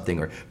about something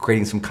or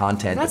creating some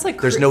content. That's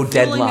like there's no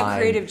deadline.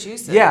 The creative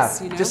juices. Yeah,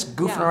 just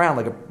goofing around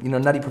like a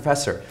nutty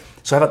professor.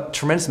 So I have a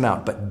tremendous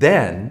amount, but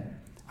then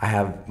I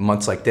have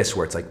months like this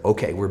where it's like,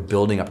 okay, we're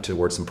building up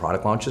towards some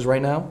product launches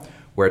right now,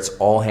 where it's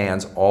all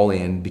hands, all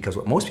in, because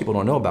what most people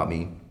don't know about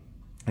me,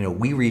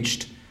 we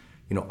reached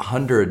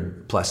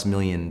 100+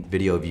 million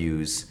video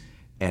views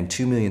and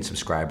 2 million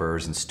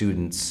subscribers and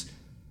students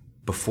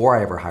before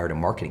I ever hired a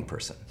marketing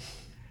person.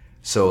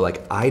 So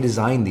like, I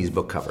designed these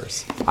book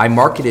covers. I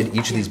marketed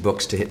each of these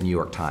books to hit New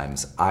York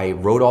Times. I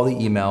wrote all the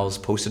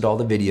emails, posted all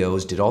the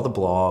videos, did all the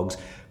blogs,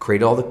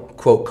 created all the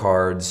quote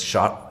cards,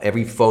 shot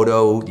every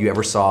photo you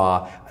ever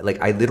saw.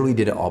 Like, I literally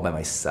did it all by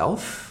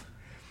myself.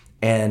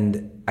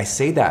 And I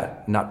say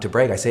that not to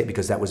brag, I say it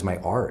because that was my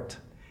art.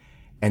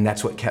 And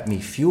that's what kept me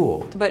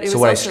fueled. But so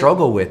what I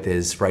struggle with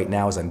is right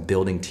now as I'm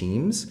building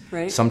teams,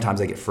 right. Sometimes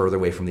I get further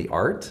away from the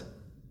art,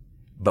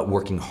 but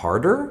working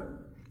harder,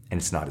 and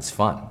it's not as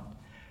fun.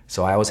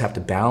 So I always have to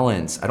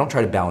balance. I don't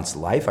try to balance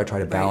life. I try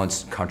to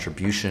balance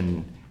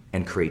contribution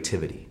and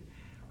creativity.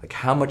 Like,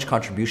 how much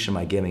contribution am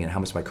I giving and how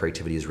much of my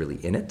creativity is really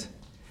in it?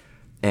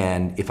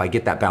 And if I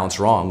get that balance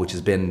wrong, which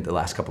has been the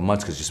last couple of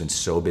months because I've just been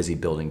so busy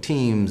building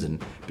teams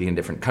and being in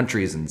different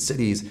countries and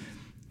cities,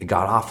 it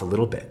got off a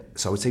little bit.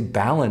 So I would say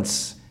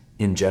balance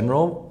in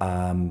general.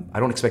 I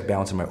don't expect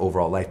balance in my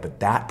overall life, but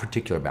that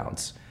particular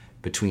balance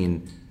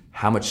between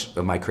how much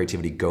of my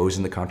creativity goes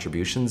in the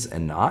contributions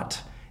and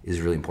not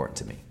is really important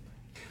to me.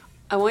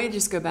 I want you to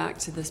just go back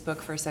to this book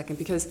for a second,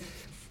 because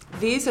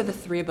these are the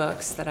 3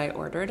 books that I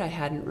ordered, I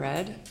hadn't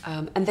read,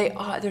 and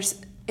there's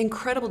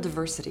incredible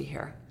diversity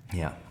here.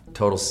 Yeah,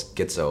 total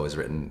schizo has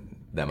written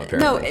them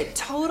apparently. No,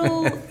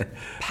 total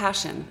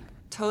passion,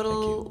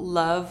 total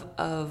love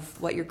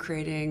of what you're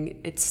creating.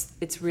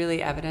 It's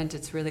really evident,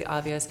 it's really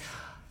obvious.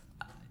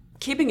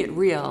 Keeping it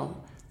real,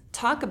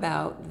 talk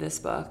about this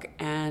book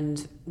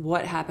and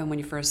what happened when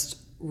you first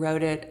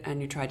wrote it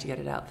and you tried to get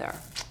it out there.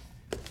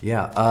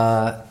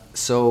 Yeah,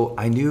 so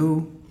I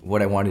knew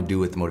what I wanted to do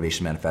with the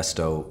Motivation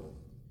Manifesto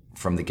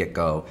from the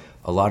get-go.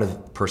 A lot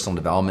of personal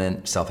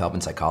development, self-help,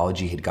 and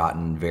psychology had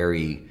gotten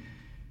very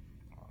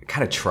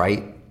kind of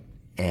trite,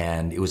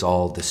 and it was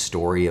all the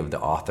story of the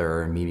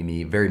author,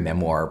 me, very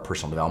memoir,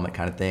 personal development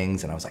kind of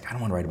things, and I was like, I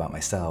don't want to write about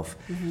myself.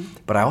 Mm-hmm.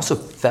 But I also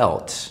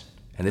felt,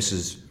 and this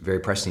is very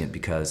prescient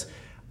because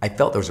I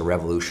felt there was a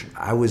revolution.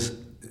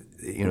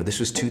 This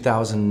was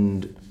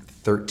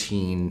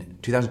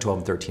 2012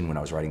 and 13 when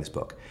I was writing this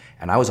book.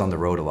 And I was on the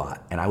road a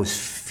lot. And I was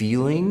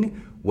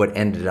feeling what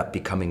ended up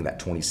becoming that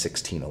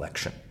 2016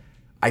 election.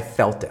 I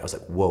felt it. I was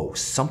like, whoa,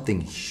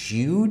 something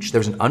huge.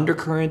 There's an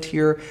undercurrent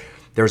here.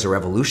 There's a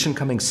revolution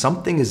coming.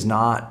 Something is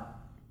not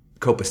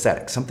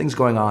copacetic. Something's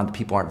going on that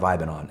people aren't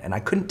vibing on. And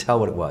I couldn't tell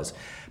what it was.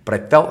 But I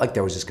felt like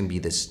there was just going to be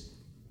this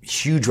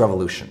huge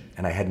revolution.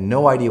 And I had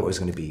no idea what it was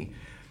going to be.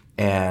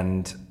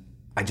 And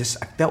I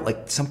felt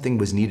like something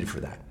was needed for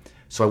that.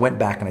 So I went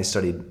back and I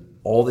studied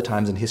all the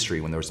times in history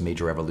when there was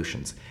major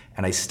revolutions.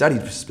 And I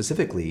studied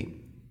specifically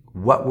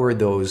what were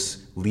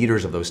those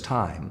leaders of those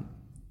time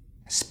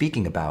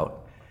speaking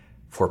about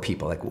for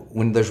people. Like,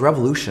 when there's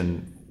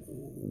revolution,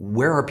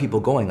 where are people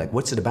going? Like,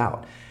 what's it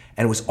about?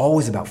 And it was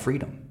always about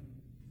freedom.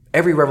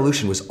 Every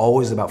revolution was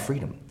always about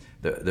freedom.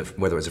 Whether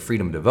it was a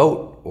freedom to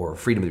vote, or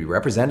freedom to be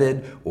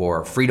represented,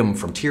 or freedom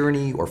from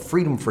tyranny, or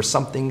freedom for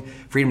something,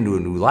 freedom to a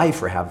new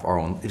life, or have our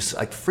own, it's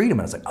like freedom.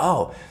 And I was like,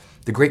 oh,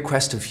 The great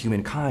quest of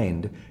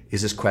humankind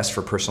is this quest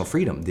for personal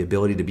freedom, the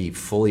ability to be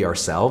fully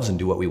ourselves and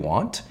do what we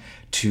want,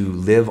 to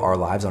live our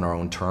lives on our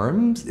own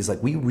terms. Is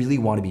like we really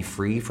want to be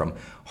free from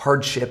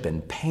hardship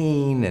and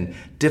pain and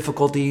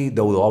difficulty,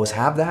 though we'll always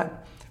have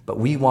that. But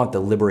we want the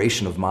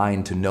liberation of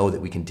mind to know that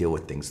we can deal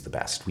with things the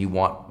best. We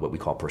want what we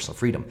call personal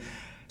freedom.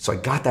 So I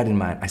got that in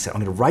mind. I said,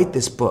 I'm going to write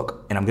this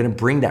book, and I'm going to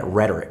bring that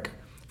rhetoric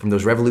from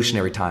those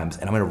revolutionary times,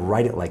 and I'm going to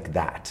write it like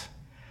that.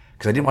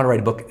 Because I didn't want to write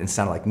a book and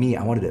sound like me.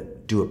 I wanted to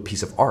do a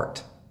piece of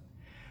art.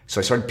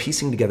 So I started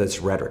piecing together this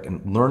rhetoric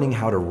and learning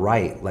how to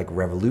write like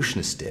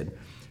revolutionists did.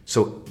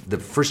 So the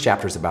first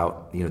chapter is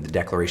about the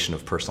Declaration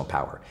of Personal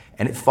Power,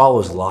 and it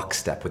follows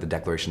lockstep with the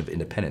Declaration of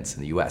Independence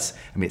in the U.S.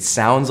 I mean, it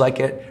sounds like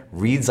it,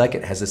 reads like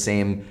it, has the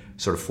same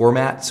sort of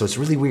format, so it's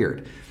really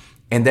weird.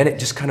 And then it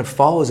just kind of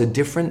follows a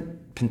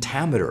different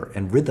pentameter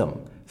and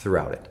rhythm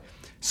throughout it.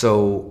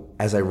 So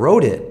as I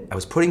wrote it, I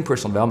was putting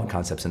personal development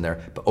concepts in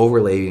there, but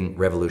overlaying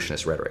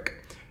revolutionist rhetoric.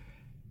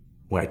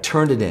 When I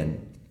turned it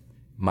in,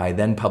 my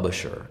then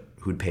publisher,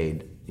 who'd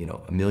paid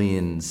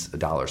millions of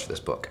dollars for this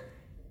book,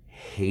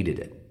 hated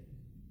it.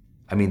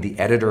 I mean, the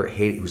editor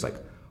hated it. He was like,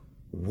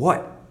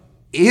 "What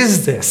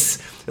is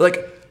this?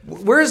 Like,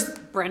 where's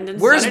Brendon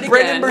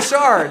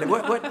Burchard?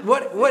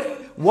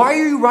 What? Why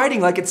are you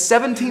writing like it's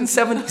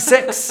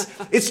 1776?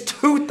 It's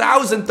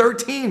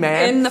 2013,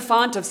 man." In the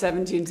font of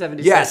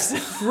 1776. Yes,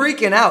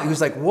 freaking out. He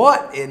was like,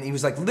 "What?" And he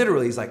was like,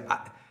 literally, he's like,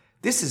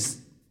 "This is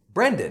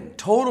Brendon."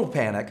 Total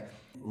panic.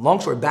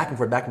 Long story, back and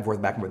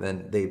forth.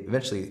 Then they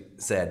eventually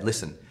said,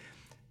 "Listen,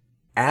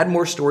 add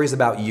more stories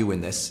about you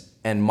in this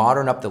and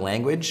modern up the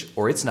language,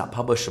 or it's not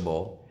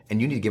publishable, and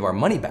you need to give our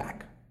money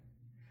back."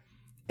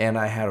 And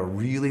I had a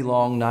really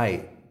long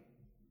night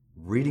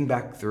reading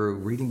back through,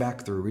 and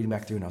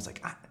I was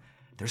like,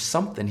 there's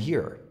something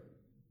here.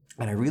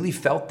 And I really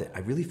felt it.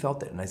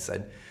 And I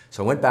said,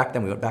 so I went back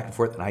then, we went back and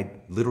forth, and I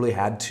literally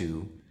had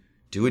to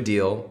do a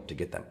deal to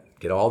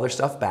get all their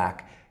stuff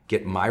back,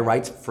 get my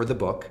rights for the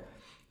book.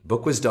 The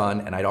book was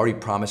done, and I'd already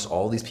promised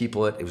all these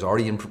people it was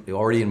already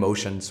in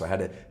motion, so I had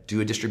to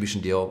do a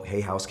distribution deal. Hay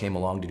House came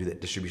along to do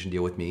that distribution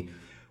deal with me.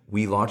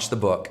 We launched the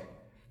book,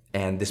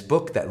 and this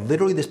book that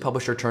literally this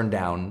publisher turned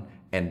down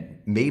and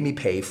made me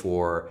pay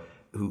for,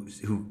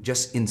 who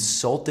just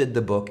insulted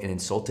the book and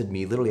insulted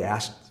me, literally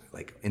asked,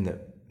 like in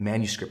the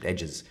manuscript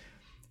edges,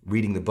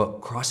 reading the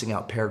book, crossing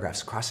out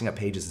paragraphs, crossing out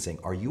pages and saying,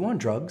 "Are you on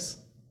drugs?"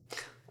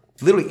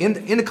 Literally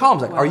in the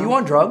columns, like, wow. "Are you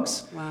on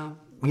drugs?" Wow.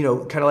 Kind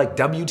of like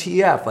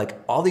WTF, like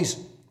all these,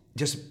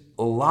 just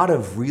a lot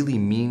of really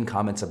mean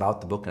comments about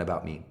the book and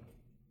about me.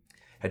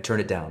 Had turned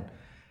it down.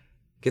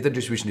 Get the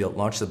distribution deal,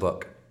 launch the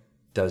book,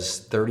 does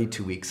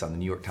 32 weeks on the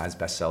New York Times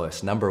bestseller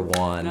list,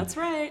 #1. That's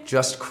right.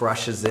 Just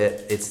crushes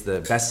it. It's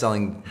the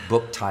best-selling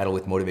book title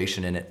with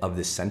motivation in it of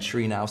this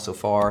century now so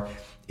far.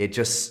 It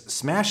just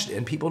smashed it,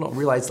 and people don't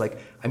realize,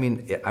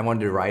 I wanted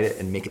to write it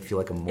and make it feel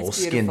like a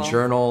moleskin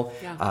journal.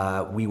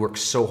 Yeah. We worked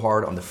so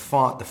hard on the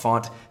font. The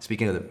font,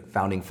 speaking of the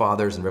founding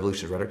fathers and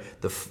revolutionary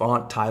rhetoric, the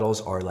font titles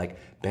are like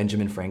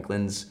Benjamin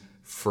Franklin's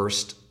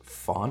first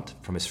font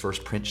from his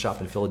first print shop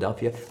in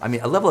Philadelphia. I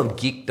mean, a level of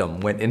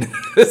geekdom went into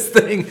this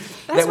thing.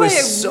 That's why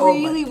I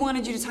really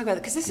wanted you to talk about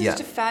it, because this is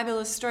just a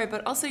fabulous story.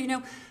 But also,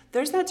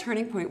 there's that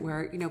turning point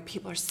where,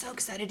 people are so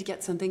excited to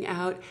get something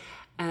out,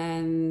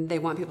 and they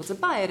want people to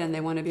buy it, and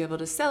they want to be able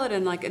to sell it.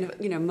 And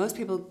most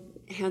people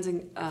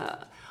handing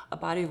a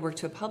body of work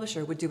to a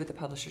publisher would do what the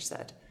publisher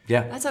said.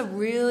 Yeah. That's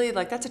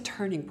that's a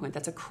turning point.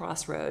 That's a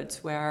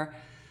crossroads where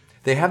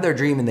they have their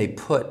dream and they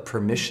put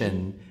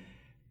permission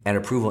and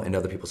approval into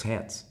other people's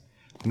hands.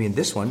 I mean,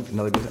 this one,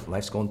 another good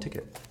Life's Golden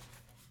Ticket.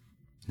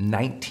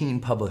 19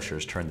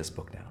 publishers turned this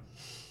book down.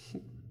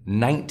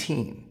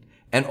 19.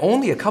 And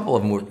only a couple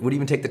of them would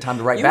even take the time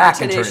to write back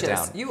and turn it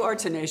down. You are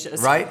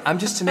tenacious. Right? I'm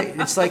just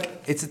tenacious.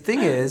 The thing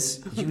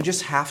is, you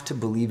just have to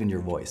believe in your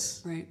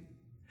voice. Right.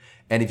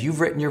 And if you've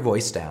written your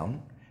voice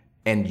down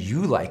and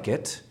you like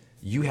it,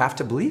 you have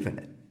to believe in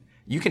it.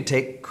 You can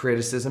take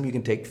criticism, you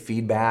can take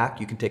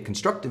feedback, you can take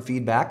constructive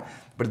feedback,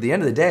 but at the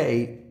end of the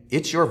day,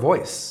 it's your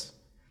voice.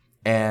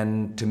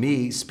 And to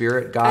me,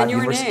 Spirit, God,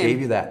 universe gave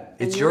you that.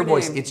 It's your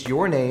voice, it's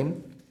your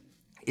name,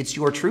 it's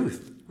your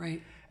truth.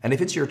 Right. And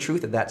if it's your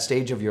truth at that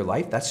stage of your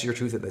life, that's your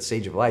truth at that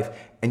stage of life,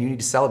 and you need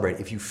to celebrate.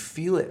 If you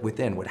feel it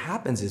within, what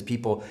happens is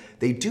people,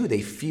 they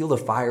feel the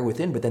fire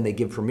within, but then they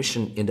give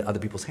permission into other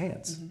people's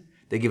hands. Mm-hmm.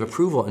 They give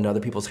approval into other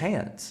people's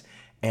hands.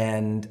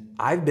 And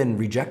I've been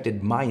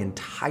rejected my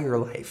entire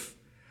life.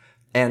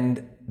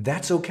 And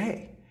that's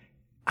okay.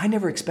 I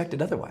never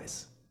expected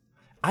otherwise.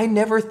 I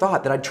never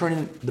thought that I'd turn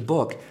in the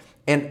book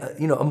and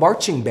a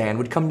marching band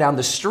would come down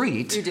the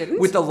street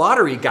with the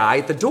lottery guy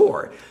at the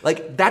door.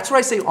 That's where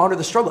I say honor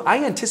the struggle.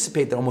 I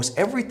anticipate that almost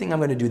everything I'm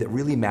going to do that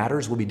really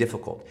matters will be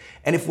difficult.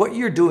 And if what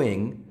you're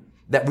doing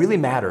that really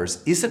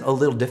matters isn't a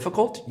little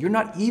difficult, you're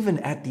not even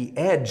at the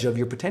edge of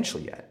your potential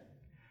yet.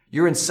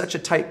 You're in such a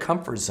tight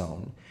comfort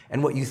zone.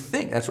 And what you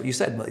think, that's what you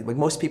said, like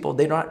most people,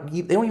 they don't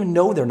even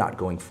know they're not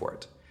going for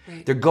it.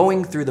 Right. They're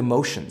going through the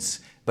motions.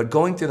 But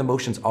going through the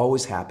motions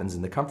always happens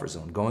in the comfort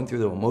zone. Going through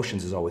the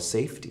motions is always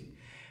safety.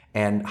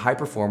 And high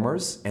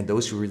performers and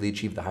those who really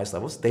achieve the highest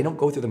levels, they don't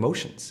go through the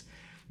motions.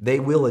 They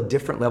will a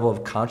different level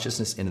of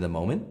consciousness into the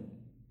moment.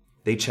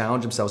 They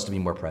challenge themselves to be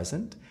more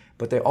present,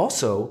 but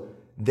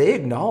they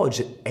acknowledge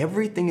that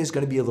everything is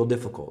going to be a little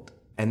difficult,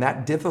 and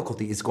that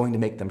difficulty is going to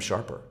make them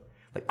sharper.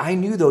 Like, I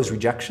knew those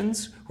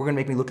rejections were going to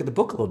make me look at the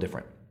book a little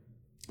different.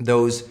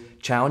 Those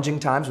challenging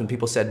times when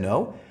people said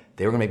no,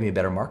 they were going to make me a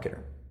better marketer.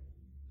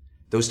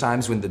 Those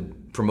times when the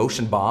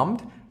promotion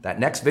bombed, that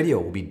next video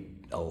will be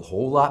a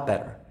whole lot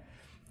better.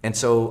 And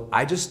so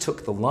I just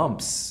took the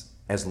lumps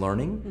as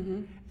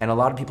learning, and a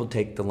lot of people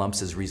take the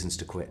lumps as reasons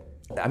to quit.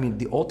 I mean,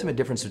 the ultimate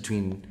difference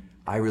between,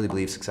 I really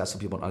believe,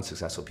 successful people and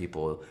unsuccessful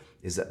people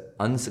is that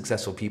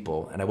unsuccessful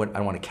people, and I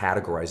don't want to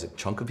categorize a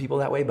chunk of people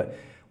that way, but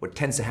what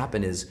tends to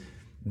happen is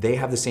they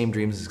have the same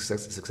dreams as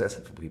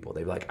successful people.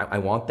 They're like, I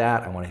want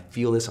that, I want to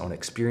feel this, I want to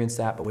experience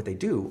that. But what they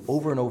do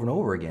over and over and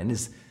over again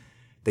is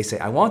they say,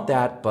 I want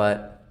that,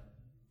 but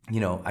I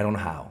don't know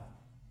how.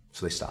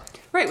 So they stop.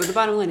 Right. Well, the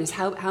bottom line is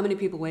how many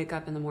people wake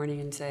up in the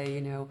morning and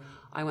say,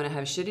 I want to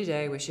have a shitty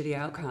day with shitty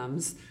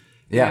outcomes.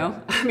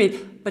 I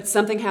mean, but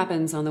something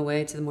happens on the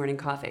way to the morning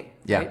coffee.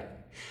 Yeah. Right?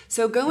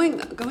 So going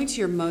to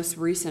your most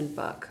recent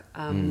book,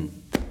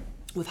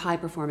 with high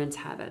performance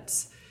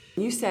habits,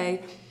 you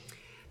say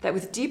that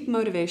with deep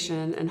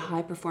motivation and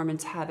high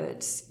performance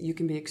habits, you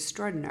can be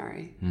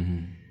extraordinary.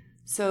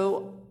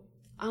 So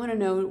I want to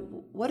know,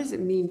 what does it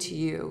mean to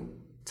you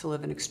to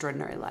live an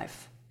extraordinary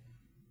life?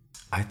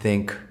 I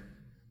think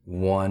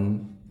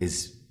one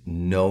is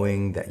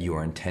knowing that you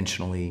are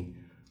intentionally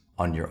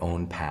on your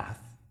own path,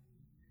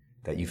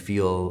 that you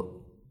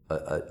feel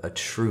a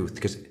truth,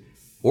 because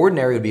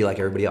ordinary would be like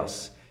everybody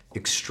else.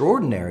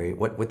 Extraordinary,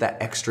 what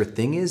that extra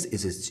thing is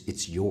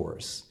it's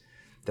yours.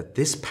 That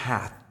this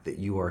path that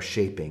you are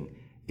shaping,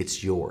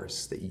 it's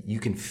yours. That you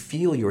can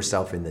feel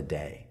yourself in the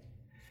day.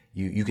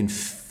 You can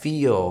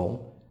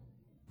feel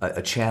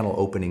a channel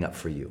opening up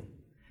for you.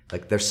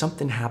 Like there's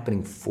something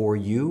happening for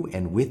you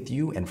and with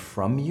you and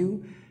from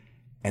you,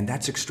 and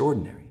that's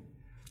extraordinary.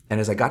 And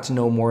as I got to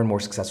know more and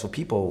more successful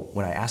people,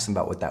 when I asked them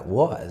about what that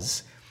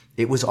was,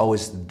 it was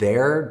always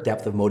their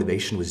depth of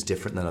motivation was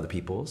different than other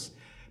people's,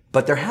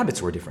 but their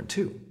habits were different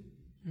too.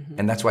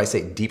 And that's why I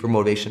say deeper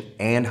motivation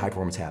and high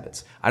performance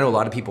habits. I know a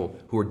lot of people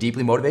who are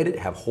deeply motivated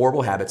have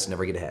horrible habits,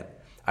 never get ahead.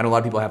 I know a lot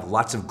of people have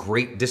lots of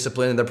great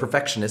discipline and they're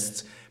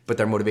perfectionists, but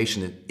their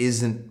motivation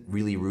isn't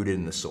really rooted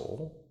in the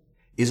soul,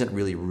 isn't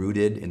really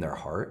rooted in their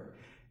heart.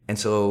 And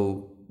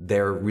so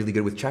they're really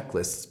good with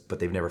checklists, but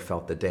they've never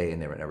felt the day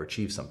and they've never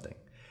achieved something.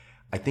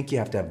 I think you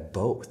have to have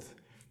both,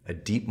 a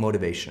deep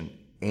motivation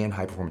and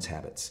high performance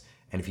habits.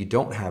 And if you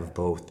don't have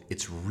both,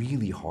 it's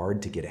really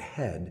hard to get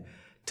ahead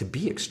to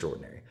be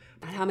extraordinary.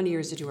 How many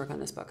years did you work on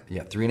this book?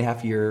 Yeah,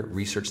 3.5-year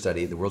research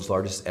study, the world's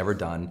largest ever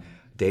done,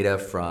 data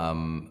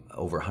from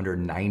over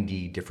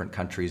 190 different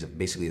countries, of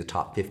basically the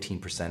top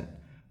 15%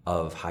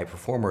 of high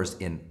performers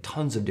in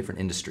tons of different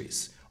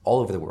industries all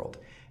over the world.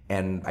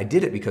 And I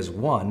did it because,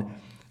 one,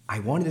 I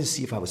wanted to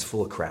see if I was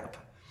full of crap.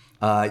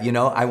 I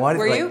wanted.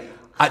 Were you?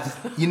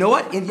 You know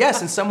what?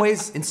 Yes, in some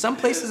ways, in some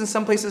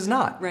places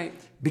not. Right.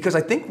 Because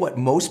I think what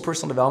most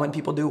personal development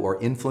people do, or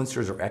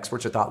influencers or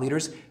experts or thought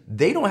leaders,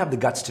 they don't have the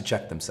guts to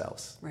check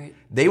themselves. Right.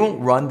 They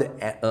won't run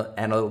the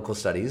analytical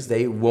studies.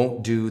 They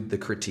won't do the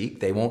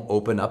critique. They won't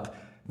open up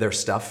their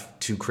stuff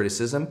to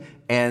criticism.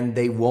 And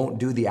they won't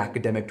do the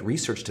academic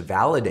research to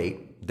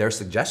validate their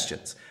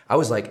suggestions. I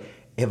was like,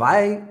 have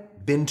I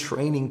been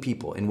training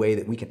people in a way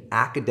that we can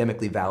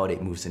academically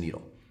validate moves the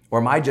needle? Or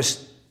am I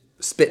just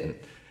spitting?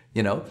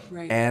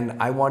 Right.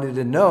 And I wanted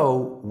to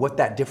know what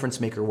that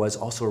difference maker was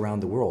also around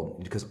the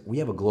world, because we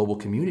have a global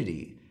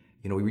community.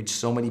 We reach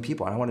so many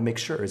people, and I want to make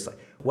sure it's like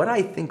what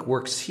I think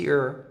works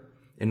here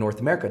in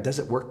North America, does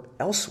it work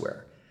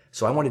elsewhere?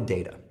 So I wanted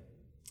data.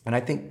 And I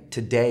think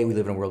today we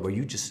live in a world where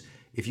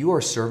if you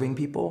are serving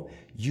people,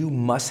 you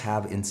must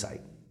have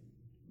insight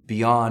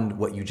beyond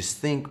what you just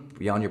think,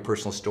 beyond your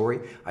personal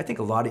story. I think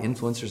a lot of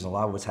influencers and a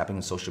lot of what's happening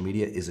on social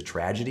media is a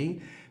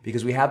tragedy,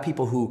 because we have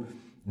people who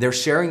they're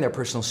sharing their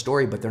personal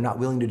story, but they're not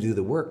willing to do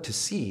the work to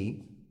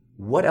see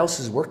what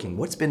else is working,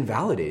 what's been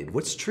validated,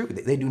 what's true.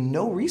 They do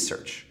no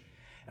research.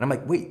 And I'm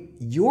like, wait,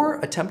 you're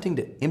attempting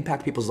to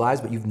impact people's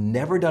lives, but you've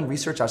never done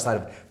research outside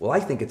of, well, I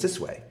think it's this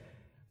way.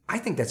 I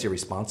think that's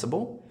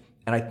irresponsible.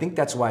 And I think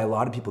that's why a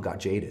lot of people got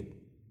jaded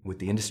with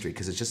the industry,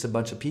 because it's just a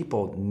bunch of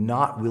people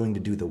not willing to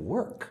do the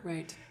work.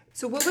 Right.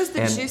 So what was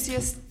the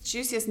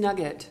juiciest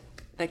nugget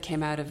that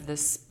came out of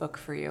this book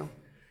for you?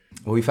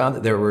 Well, we found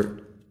that there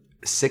were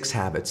 6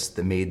 habits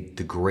that made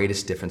the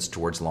greatest difference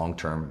towards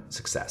long-term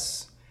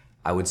success.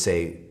 I would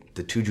say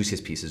the 2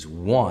 juiciest pieces.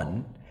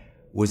 One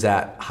was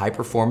that high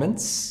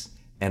performance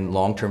and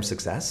long-term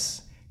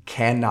success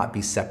cannot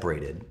be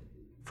separated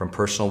from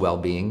personal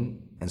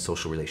well-being and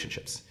social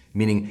relationships.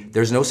 Meaning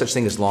there's no such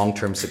thing as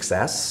long-term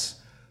success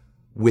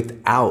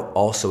without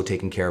also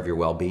taking care of your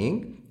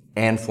well-being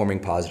and forming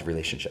positive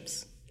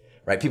relationships.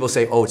 right? People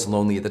say, oh, it's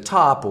lonely at the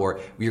top, or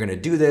you're gonna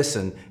do this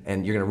and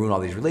you're gonna ruin all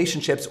these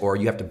relationships, or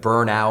you have to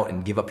burn out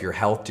and give up your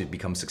health to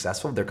become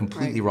successful. They're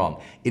completely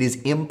wrong. It is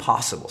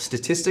impossible,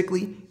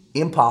 statistically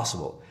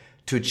impossible,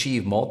 to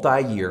achieve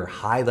multi-year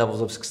high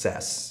levels of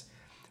success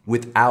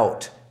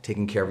without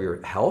taking care of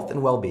your health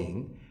and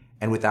well-being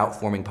and without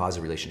forming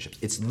positive relationships.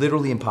 It's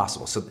literally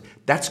impossible. So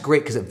that's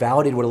great because it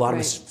validated what a lot of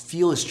us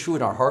feel is true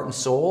in our heart and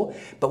soul,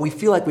 but we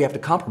feel like we have to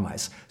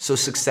compromise. So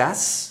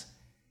success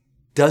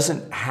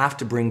doesn't have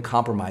to bring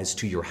compromise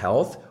to your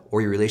health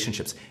or your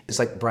relationships. It's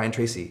like Brian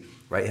Tracy,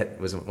 right?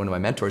 Was one of my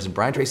mentors, and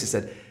Brian Tracy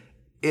said,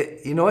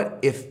 you know what?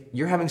 If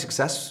you're having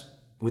success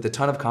with a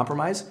ton of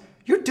compromise,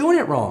 you're doing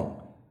it wrong.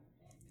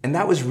 And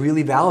that was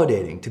really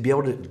validating, to be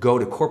able to go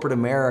to corporate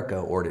America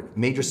or to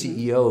major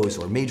CEOs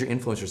or major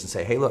influencers and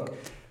say, hey, look,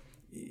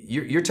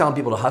 you're telling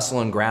people to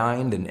hustle and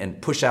grind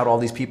and push out all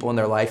these people in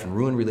their life and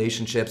ruin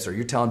relationships, or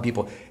you're telling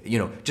people,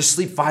 just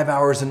sleep 5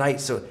 hours a night.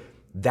 So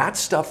that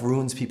stuff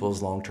ruins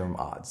people's long-term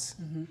odds.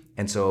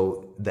 And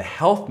so the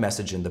health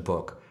message in the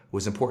book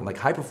was important. Like,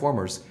 high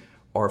performers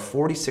are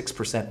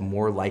 46%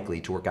 more likely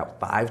to work out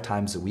 5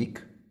 times a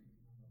week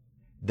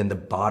than the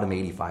bottom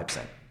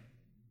 85%.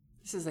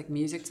 This is like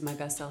music to my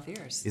best self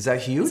ears. Is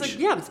that huge? It's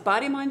like, it's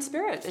body, mind,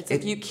 spirit. It's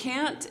like you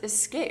can't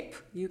escape.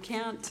 You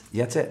can't.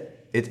 Yeah, that's it.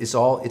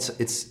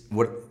 It's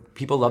what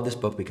people love this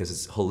book because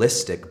it's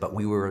holistic, but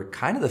we were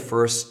kind of the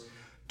first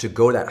to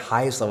go to that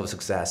highest level of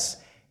success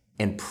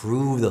and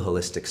prove the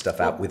holistic stuff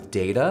out with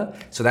data.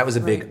 So that was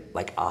a big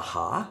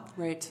aha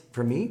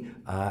for me.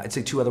 I'd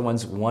say 2 other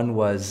ones. One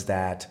was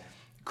that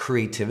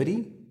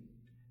creativity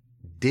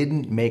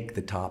didn't make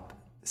the top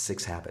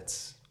 6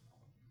 habits.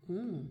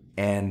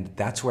 And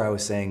that's where I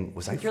was saying,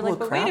 was I full of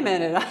crap? Wait a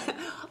minute.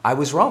 I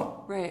was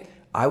wrong. Right.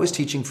 I was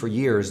teaching for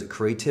years that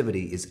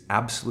creativity is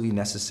absolutely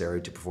necessary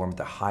to perform at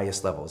the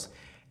highest levels,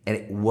 and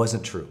it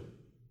wasn't true.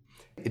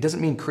 It doesn't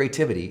mean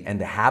creativity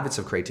and the habits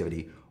of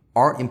creativity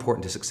aren't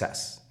important to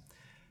success.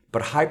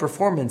 But high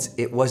performance,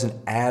 it wasn't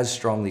as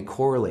strongly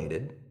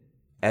correlated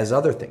as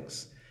other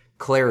things.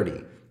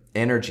 Clarity,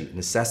 energy,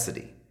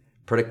 necessity,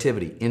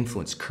 productivity,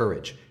 influence,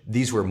 courage.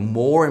 These were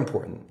more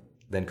important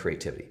than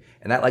creativity.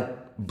 And that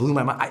blew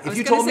my mind. If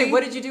you told me,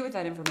 what did you do with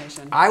that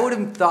information? I would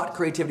have thought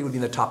creativity would be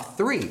in the top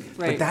 3,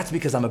 but that's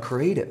because I'm a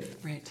creative.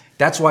 Right.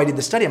 That's why I did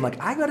the study. I'm like,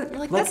 I got to. You're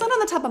like, that's not on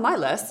the top of my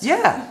list.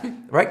 Yeah,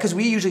 right. Because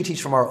we usually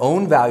teach from our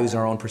own values and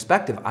our own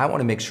perspective. I want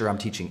to make sure I'm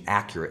teaching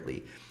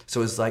accurately.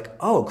 So it's like,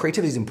 oh,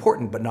 creativity is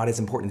important, but not as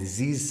important as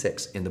these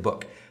 6 in the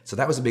book. So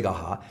that was a big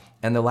aha.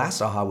 And the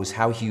last aha was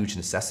how huge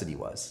necessity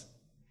was.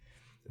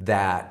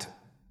 That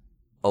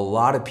a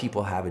lot of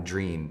people have a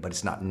dream, but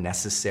it's not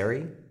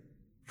necessary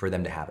for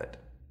them to have it.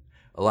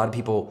 A lot of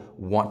people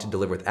want to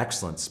deliver with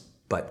excellence,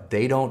 but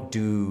they don't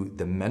do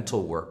the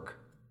mental work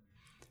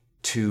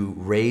to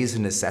raise a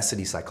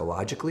necessity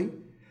psychologically.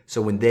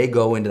 So when they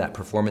go into that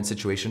performance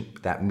situation,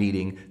 that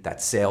meeting,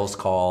 that sales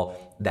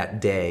call,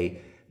 that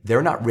day,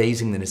 they're not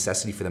raising the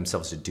necessity for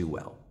themselves to do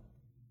well.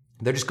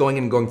 They're just going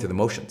in and going through the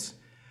motions.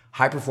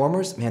 High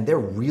performers, man, they're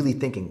really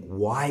thinking,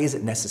 why is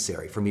it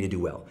necessary for me to do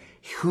well?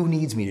 Who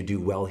needs me to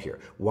do well here?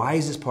 Why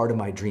is this part of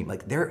my dream?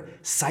 They're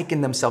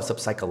psyching themselves up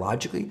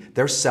psychologically.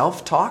 Their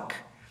self-talk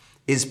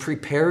is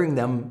preparing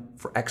them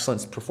for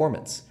excellence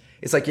performance.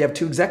 It's like you have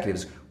 2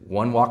 executives.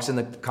 One walks in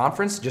the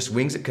conference, just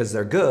wings it because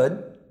they're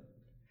good.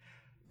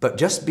 But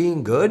just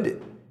being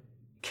good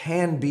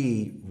can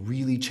be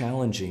really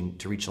challenging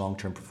to reach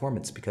long-term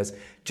performance, because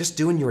just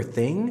doing your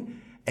thing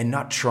and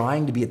not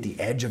trying to be at the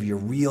edge of your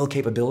real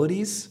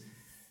capabilities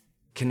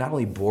can not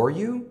only bore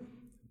you,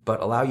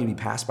 but allow you to be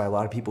passed by a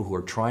lot of people who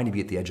are trying to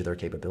be at the edge of their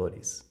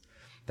capabilities.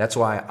 That's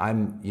why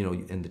I'm,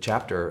 in the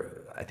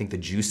chapter, I think the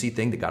juicy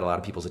thing that got a lot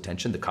of people's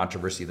attention, the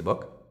controversy of the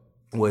book,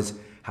 was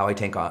how I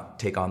take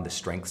on the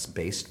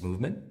strengths-based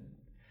movement,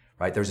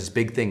 right? There's this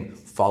big thing,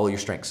 follow your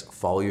strengths,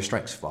 follow your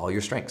strengths, follow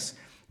your strengths.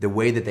 The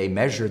way that they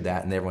measured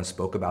that, and everyone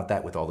spoke about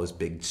that with all those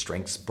big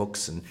strengths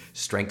books and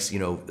strengths,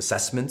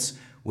 assessments,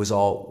 was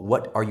all,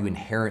 what are you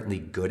inherently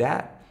good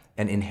at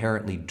and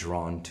inherently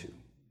drawn to?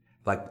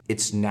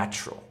 It's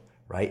natural,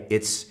 right?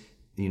 It's,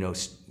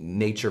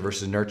 nature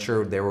versus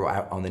nurture. They were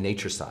out on the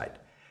nature side.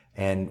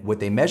 And what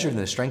they measured in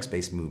the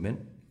strengths-based movement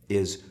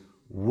is,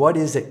 what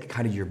is it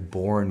kind of you're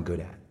born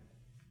good at?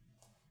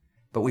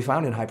 But we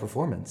found in high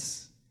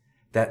performance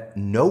that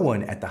no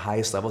one at the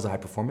highest levels of high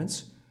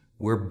performance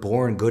were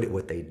born good at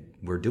what they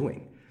were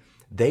doing.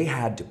 They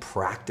had to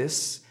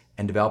practice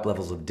and develop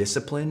levels of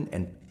discipline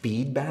and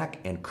feedback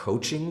and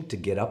coaching to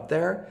get up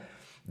there,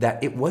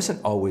 that it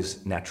wasn't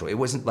always natural. It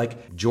wasn't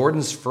like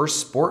Jordan's first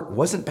sport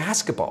wasn't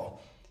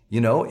basketball.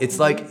 It's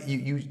like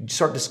you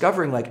start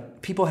discovering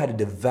people had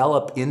to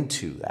develop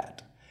into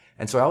that.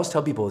 And so I always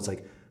tell people, it's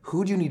like,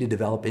 who do you need to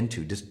develop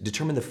into? Just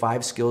determine the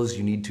 5 skills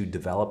you need to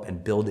develop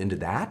and build into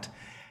that.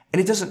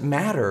 And it doesn't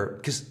matter,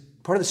 because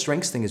part of the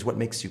strengths thing is what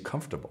makes you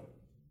comfortable.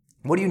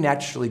 What are you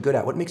naturally good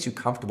at? What makes you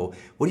comfortable?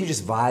 What do you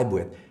just vibe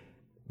with?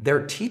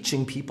 They're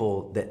teaching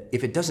people that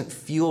if it doesn't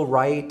feel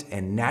right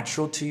and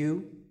natural to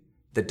you,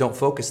 that don't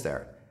focus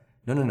there.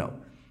 No.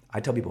 I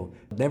tell people,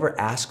 never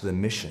ask the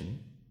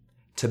mission,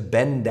 to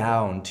bend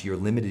down to your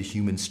limited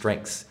human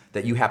strengths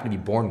that you happen to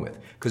be born with.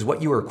 Because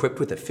what you were equipped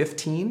with at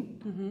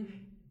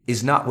 15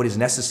 is not what is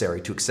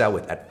necessary to excel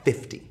with at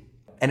 50.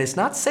 And it's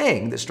not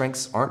saying that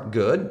strengths aren't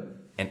good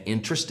and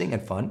interesting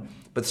and fun,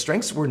 but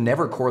strengths were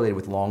never correlated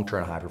with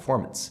long-term high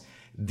performance.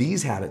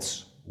 These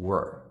habits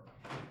were.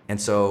 And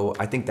so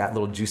I think that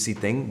little juicy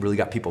thing really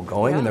got people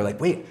going, and they're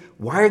like, wait,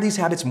 why are these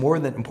habits more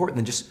important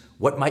than just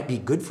what might be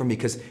good for me?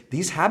 Because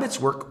these habits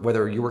work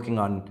whether you're working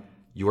on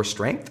your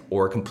strength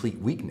or a complete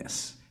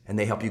weakness, and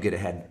they help you get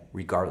ahead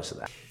regardless of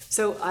that.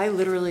 So I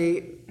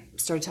literally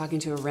started talking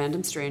to a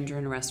random stranger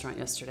in a restaurant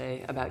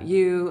yesterday about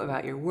you,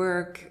 about your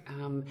work,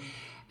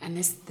 and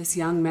this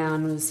young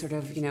man was sort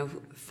of,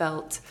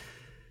 felt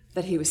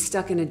that he was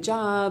stuck in a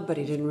job, but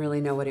he didn't really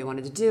know what he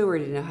wanted to do, or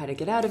he didn't know how to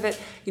get out of it.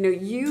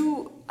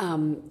 You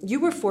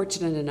were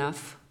fortunate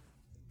enough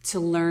to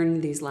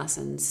learn these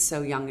lessons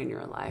so young in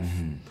your life.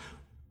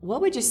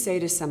 What would you say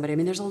to somebody? I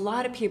mean, there's a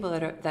lot of people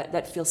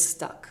that feel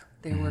stuck.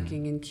 They're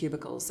working in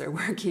cubicles, they're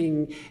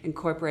working in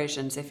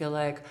corporations. They feel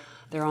like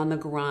they're on the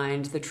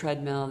grind, the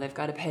treadmill, they've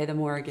got to pay the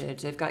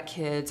mortgage, they've got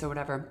kids or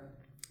whatever.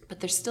 But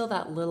there's still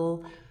that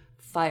little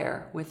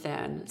fire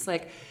within. It's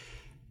like,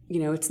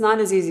 it's not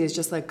as easy as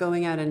just like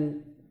going out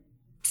and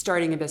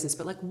starting a business,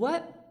 but like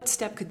what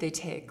step could they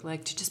take,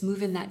 like to just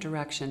move in that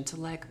direction, to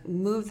like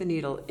move the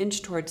needle,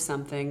 inch towards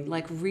something,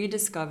 like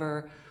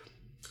rediscover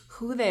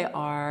who they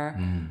are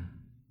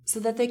so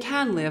that they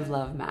can live,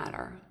 love,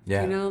 matter.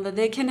 That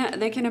they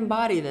can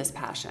embody this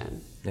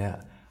passion.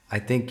 Yeah. I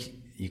think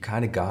you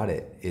kind of got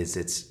it.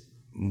 It's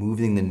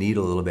moving the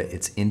needle a little bit.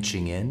 It's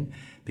inching in,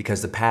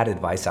 because the pat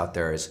advice out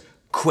there is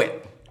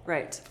quit.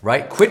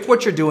 Right? Quit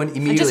what you're doing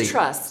immediately. And just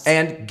trust.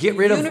 And get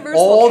rid of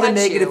all the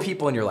negative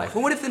people in your life.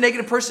 But what if the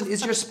negative person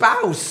is your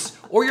spouse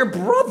or your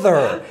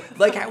brother?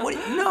 Like,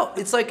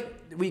 it's like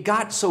we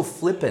got so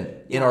flippant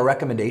in our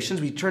recommendations.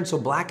 We turned so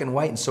black and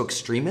white and so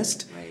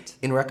extremist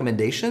in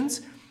recommendations.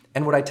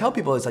 And what I tell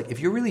people is, like, if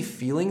you're really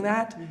feeling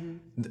that,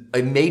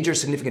 a major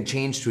significant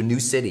change to a new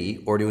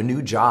city or to a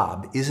new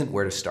job isn't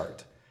where to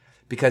start.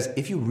 Because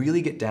if you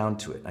really get down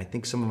to it, and I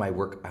think some of my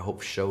work, I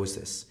hope, shows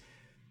this,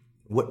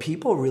 what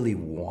people really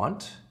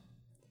want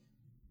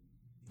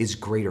is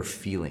greater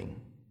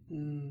feeling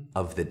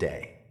of the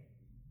day.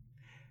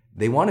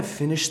 They want to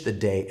finish the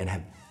day and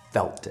have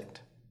felt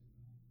it.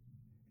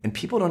 And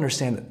people don't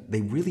understand that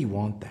they really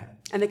want that.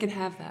 And they can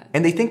have that.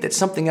 And they think that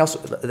something else,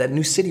 that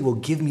new city will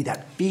give me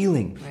that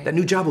feeling. That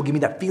new job will give me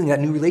that feeling. That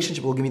new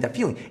relationship will give me that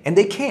feeling. And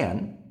they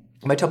can.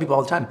 And I tell people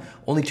all the time,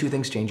 only two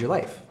things change your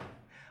life.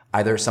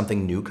 Either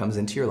something new comes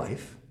into your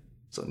life,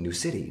 so new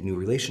city, new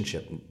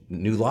relationship,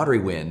 new lottery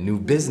win, new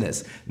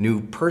business,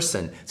 new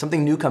person.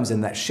 Something new comes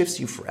in that shifts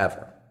you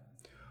forever.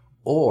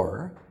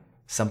 Or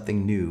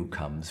something new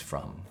comes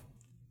from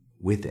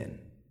within,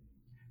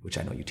 which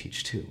I know you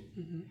teach too.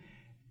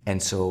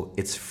 And so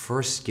it's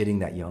first getting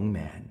that young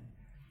man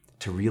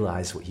to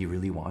realize what he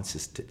really wants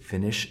is to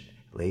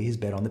lay his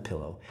bed on the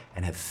pillow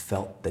and have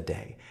felt the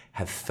day,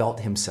 have felt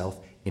himself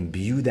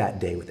imbue that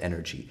day with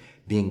energy,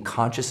 being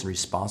conscious and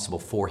responsible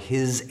for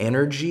his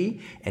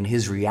energy and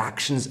his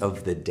reactions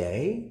of the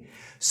day,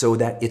 so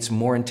that it's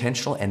more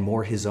intentional and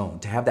more his own,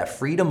 to have that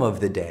freedom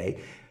of the day.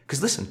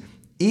 Because listen,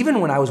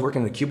 even when I was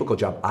working in a cubicle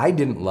job I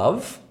didn't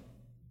love,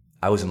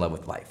 I was in love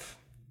with life.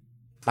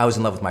 I was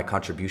in love with my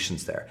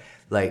contributions there.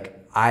 Like,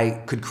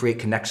 I could create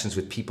connections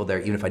with people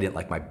there, even if I didn't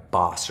like my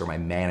boss or my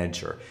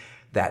manager.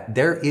 That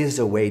there is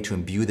a way to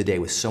imbue the day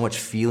with so much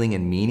feeling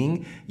and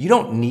meaning. You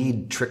don't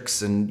need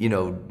tricks and,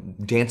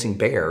 dancing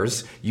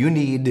bears. You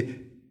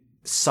need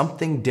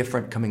something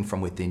different coming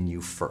from within you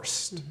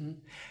first.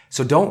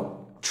 So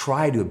don't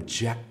try to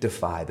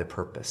objectify the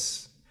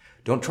purpose.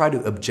 Don't try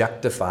to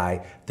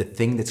objectify the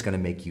thing that's going to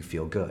make you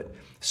feel good.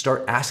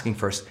 Start asking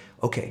first,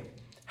 okay,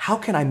 how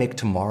can I make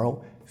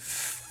tomorrow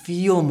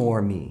feel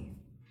more me?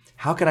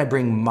 How can I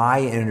bring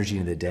my energy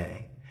into the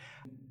day?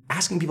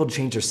 Asking people to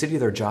change their city or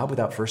their job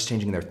without first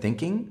changing their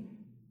thinking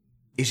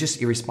is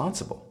just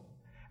irresponsible.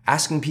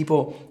 Asking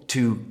people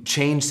to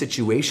change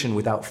situation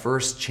without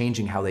first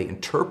changing how they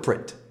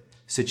interpret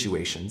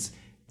situations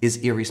is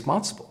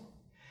irresponsible.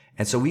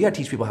 And so we got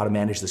to teach people how to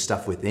manage the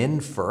stuff within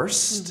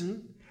first,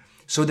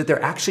 so that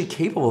they're actually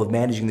capable of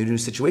managing the new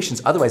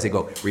situations. Otherwise they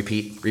go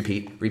repeat,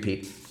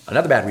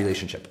 another bad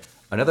relationship,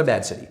 another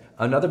bad city,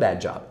 another bad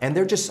job. And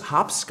they're just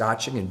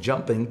hopscotching and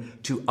jumping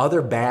to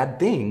other bad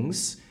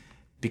things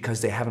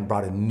because they haven't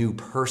brought a new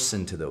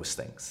person to those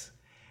things.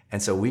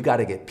 And so we've got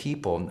to get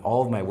people, and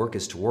all of my work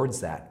is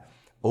towards that,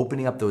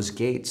 opening up those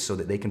gates so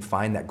that they can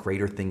find that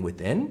greater thing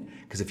within.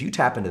 Because if you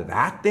tap into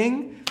that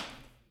thing,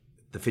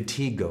 the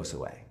fatigue goes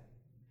away.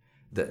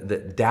 The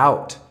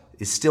doubt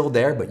is still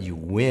there, but you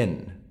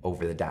win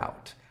over the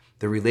doubt.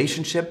 The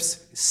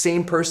relationships,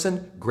 same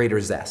person, greater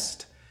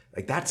zest.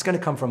 Like, that's going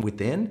to come from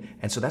within.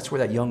 And so that's where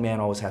that young man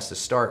always has to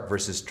start,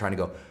 versus trying to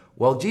go,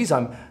 well, geez,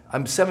 I'm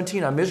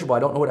 17, I'm miserable, I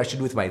don't know what I should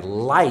do with my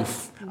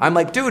life. I'm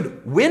like,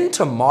 dude, win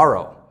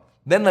tomorrow.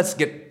 Then let's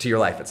get to your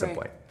life at some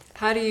point.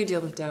 How do you deal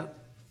with doubt?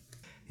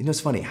 It's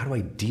funny. How do I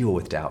deal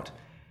with doubt?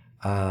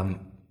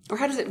 Or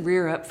how does it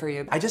rear up for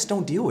you? I just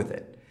don't deal with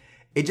it.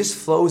 It just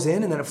flows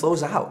in and then it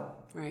flows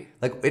out. Right.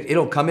 Like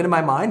it'll come into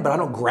my mind, but I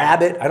don't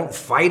grab it. I don't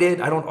fight it.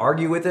 I don't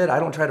argue with it. I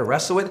don't try to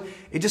wrestle with it.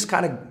 It just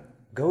kind of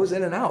goes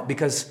in and out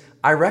because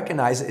I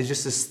recognize it's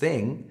just this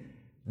thing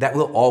that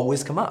will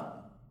always come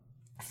up.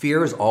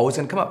 Fear is always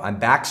going to come up. I'm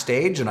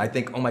backstage and I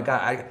think, oh my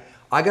God,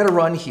 I got to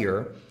run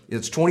here.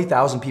 It's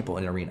 20,000 people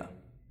in an arena.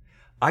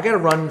 I got to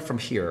run from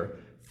here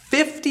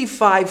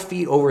 55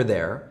 feet over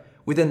there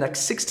within like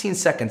 16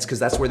 seconds because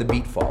that's where the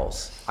beat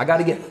falls. I got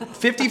to get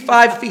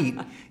 55 feet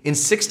in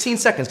 16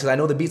 seconds because I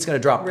know the beat's going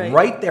to drop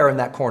right there in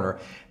that corner.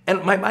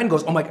 And my mind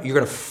goes, oh my God, you're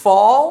going to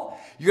fall,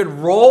 you're going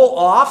to roll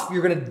off,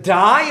 you're going to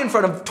die in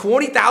front of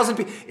 20,000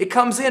 people. It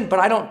comes in, but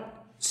I don't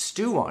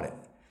stew on it.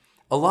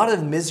 A lot of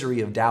the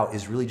misery of doubt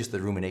is really just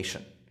the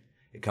rumination.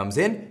 It comes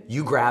in,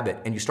 you grab it,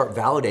 and you start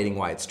validating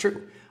why it's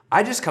true.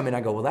 I just come in,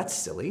 I go, well, that's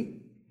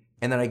silly.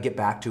 And then I get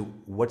back to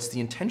what's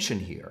the intention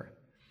here?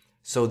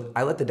 So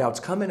I let the doubts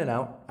come in and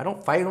out. I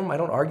don't fight them. I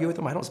don't argue with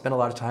them. I don't spend a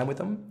lot of time with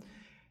them.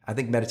 I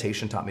think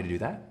meditation taught me to do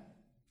that.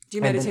 Do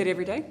you meditate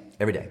every day?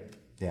 Every day.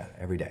 Yeah,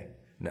 every day.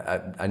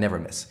 I never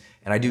miss.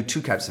 And I do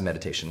two types of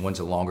meditation. One's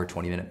a longer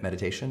 20-minute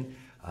meditation.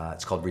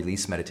 It's called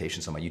Release Meditation.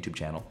 It's on my YouTube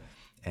channel.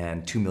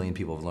 And 2 million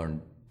people have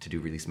learned to do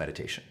release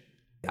meditation.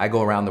 I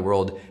go around the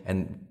world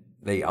and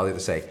I'll either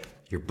say,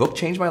 your book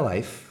changed my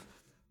life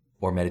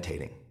or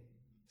meditating.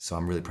 So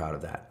I'm really proud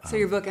of that. So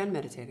your book and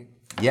meditating.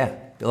 Yeah,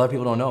 a lot of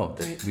people don't know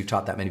that we've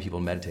taught that many people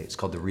to meditate. It's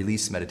called the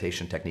Release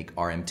Meditation Technique,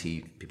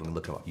 RMT. People can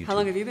look it up on YouTube. How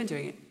long have you been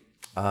doing it?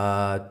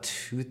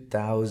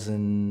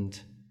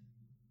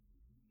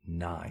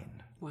 2009.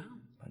 Wow.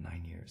 About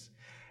 9 years.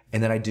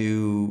 And then I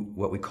do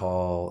what we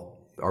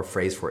call, our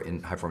phrase for it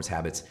in High Performance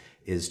Habits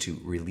is to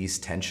release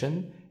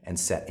tension and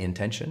set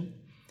intention.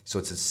 So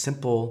it's a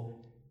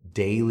simple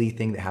daily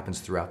thing that happens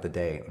throughout the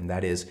day. And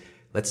that is,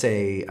 let's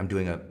say I'm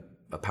doing a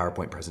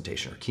PowerPoint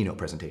presentation or keynote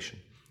presentation.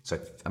 So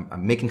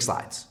I'm making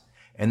slides.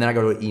 And then I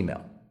go to an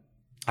email.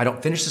 I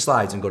don't finish the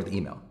slides and go to the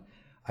email.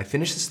 I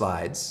finish the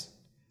slides,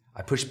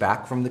 I push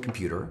back from the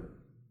computer,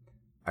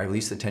 I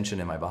release the tension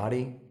in my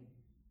body,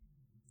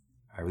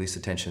 I release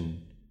the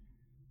tension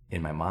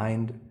in my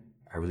mind,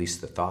 I release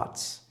the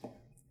thoughts,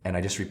 and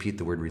I just repeat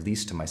the word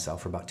release to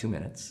myself for about 2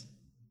 minutes.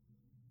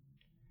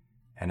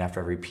 And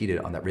after I repeat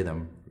it on that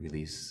rhythm,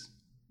 release,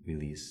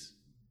 release,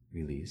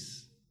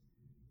 release,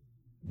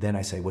 then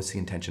I say, what's the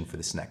intention for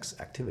this next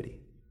activity?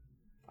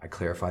 I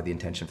clarify the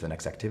intention for the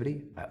next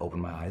activity, I open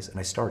my eyes, and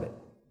I start it.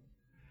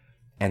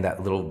 And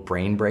that little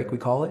brain break, we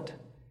call it,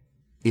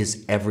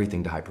 is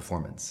everything to high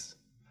performance.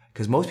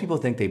 Because most people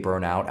think they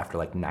burn out after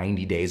like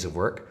 90 days of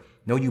work.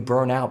 No, you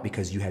burn out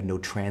because you had no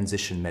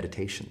transition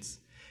meditations.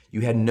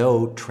 You had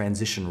no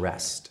transition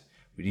rest.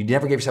 You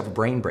never gave yourself a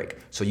brain break.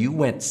 So you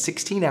went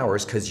 16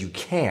 hours because you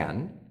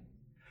can,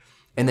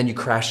 and then you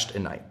crashed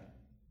at night.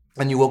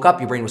 And you woke up,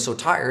 your brain was so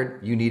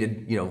tired, you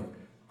needed,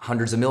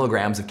 hundreds of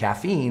milligrams of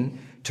caffeine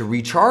to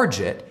recharge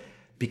it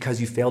because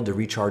you failed to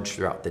recharge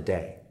throughout the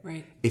day.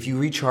 Right. If you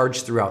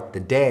recharge throughout the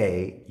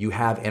day, you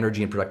have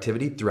energy and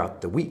productivity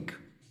throughout the week.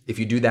 If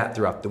you do that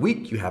throughout the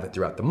week, you have it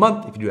throughout the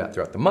month. If you do that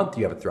throughout the month,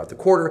 you have it throughout the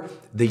quarter,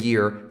 the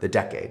year, the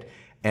decade.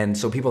 And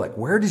so people are like,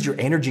 where does your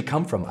energy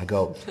come from? I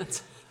go,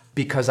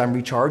 because I'm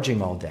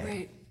recharging all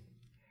day.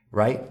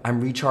 Right?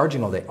 I'm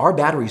recharging all day. Our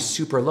battery's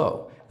super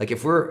low. Like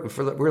if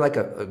we're like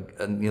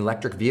an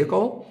electric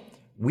vehicle,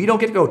 we don't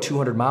get to go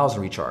 200 miles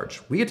and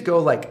recharge. We get to go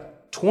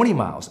like 20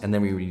 miles and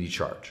then we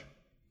recharge.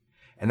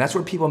 And that's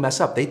where people mess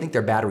up. They think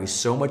their battery's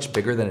so much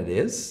bigger than it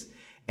is,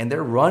 and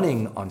they're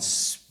running on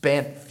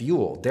spent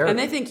fuel. And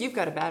they think you've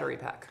got a battery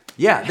pack.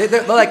 Yeah,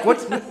 they're like,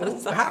 what's up with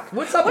this guy?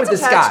 What's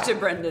attached to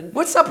Brendon?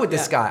 What's up with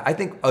this guy? I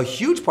think a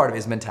huge part of it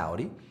is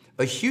mentality.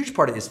 A huge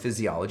part of it is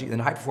physiology. In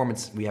high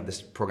performance, we have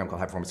this program called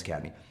High Performance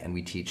Academy, and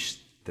we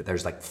teach that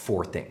there's like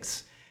 4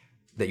 things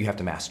that you have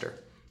to master.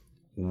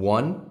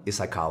 1 is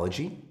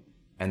psychology,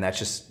 and that's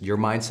just your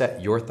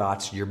mindset, your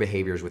thoughts, your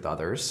behaviors with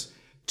others.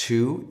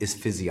 2 is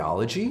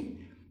physiology,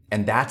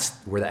 and that's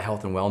where that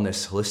health and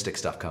wellness, holistic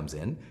stuff comes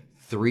in.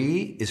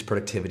 3 is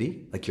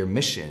productivity, like your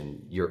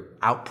mission, your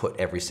output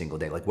every single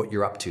day, like what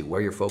you're up to, where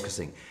you're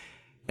focusing.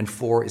 And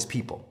 4 is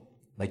people,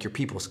 like your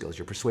people skills,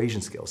 your persuasion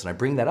skills. And I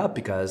bring that up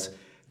because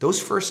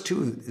those first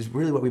 2 is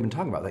really what we've been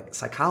talking about, like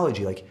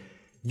psychology, like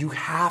you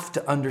have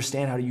to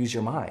understand how to use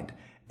your mind.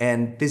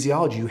 And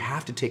physiology, you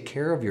have to take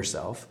care of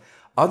yourself.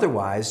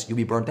 Otherwise, you'll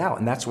be burnt out.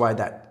 And that's why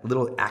that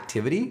little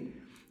activity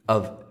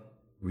of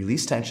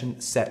release tension,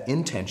 set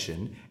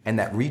intention, and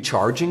that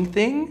recharging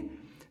thing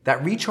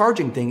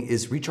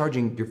is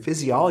recharging your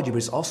physiology, but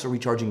it's also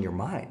recharging your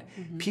mind.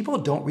 Mm-hmm. People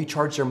don't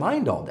recharge their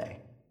mind all day.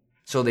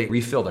 So they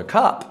refill their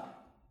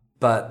cup,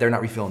 but they're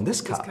not refilling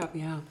this cup.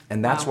 Yeah.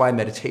 And that's why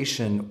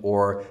meditation,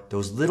 or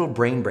those little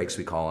brain breaks,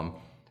 we call them,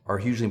 are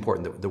hugely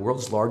important. The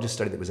world's largest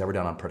study that was ever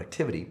done on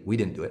productivity, we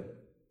didn't do it.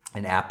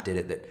 An app did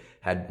it that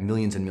had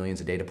millions and millions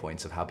of data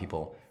points of how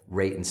people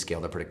rate and scale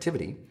their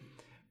productivity,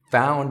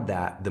 found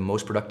that the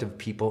most productive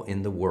people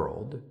in the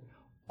world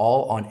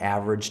all on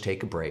average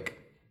take a break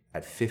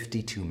at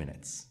 52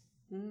 minutes.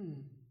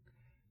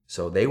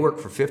 So they work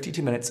for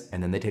 52 minutes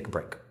and then they take a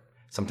break.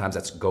 Sometimes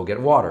that's go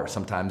get water.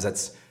 Sometimes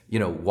that's,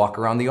 walk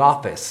around the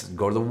office,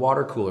 go to the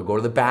water cooler, go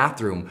to the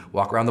bathroom,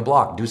 walk around the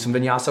block, do some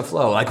vinyasa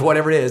flow, like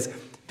whatever it is,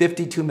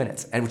 52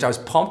 minutes. And which I was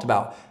pumped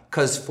about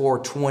because for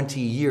 20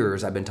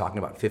 years, I've been talking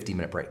about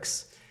 50-minute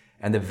breaks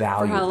and the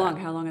value For how of that. long?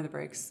 How long are the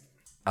breaks?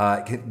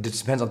 It just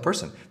depends on the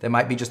person. That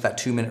might be just that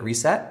 2-minute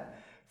reset.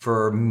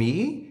 For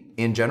me,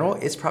 in general,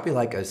 it's probably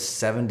like a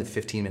 7 to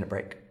 15-minute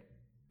break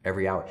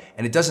every hour.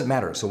 And it doesn't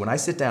matter. So when I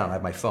sit down, I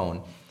have my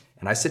phone,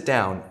 and I sit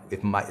down,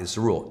 it's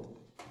a rule.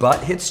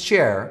 Butt hits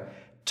chair,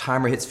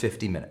 timer hits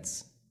 50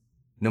 minutes.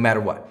 No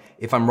matter what.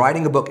 If I'm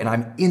writing a book and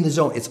I'm in the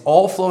zone, it's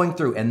all flowing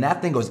through, and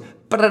that thing goes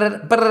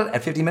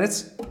at 50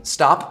 minutes,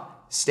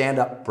 stop, stand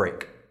up,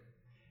 break.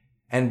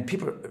 And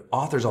people,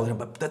 authors all the time,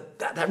 but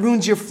that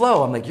ruins your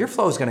flow. I'm like, your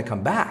flow is going to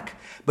come back.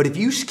 But if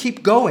you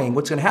keep going,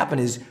 what's going to happen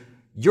is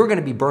you're going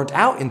to be burnt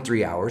out in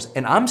 3 hours,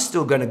 and I'm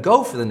still going to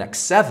go for the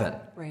next 7.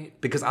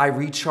 Right. Because I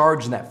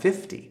recharge in that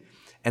 50.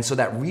 And so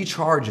that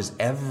recharge is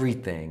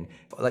everything.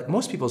 Like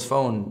most people's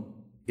phone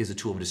is a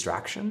tool of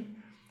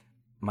distraction.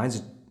 Mine's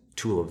a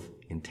tool of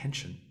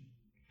intention.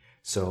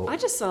 So I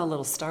just saw a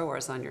little Star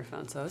Wars on your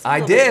phone, so I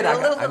did.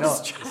 I know.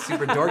 It's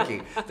super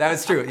dorky. That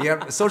is true.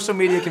 Social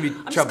media can be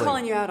troubling. I'm just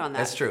calling you out on that.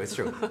 That's true. It's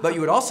true. But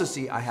you would also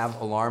see I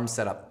have alarms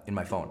set up in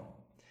my phone.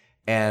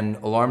 And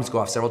alarms go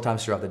off several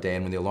times throughout the day.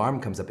 And when the alarm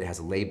comes up, it has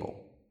a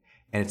label.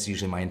 And it's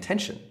usually my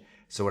intention.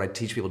 So what I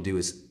teach people to do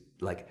is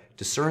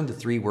discern the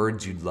 3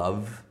 words you'd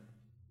love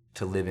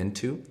to live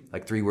into,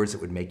 like 3 words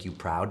that would make you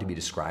proud to be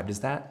described as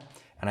that.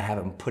 And I have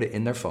them put it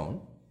in their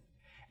phone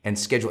and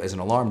schedule it as an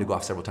alarm to go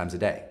off several times a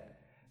day.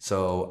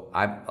 So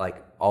I'm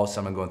like, all of a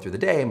sudden I'm going through the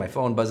day, my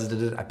phone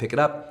buzzes, I pick it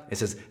up, it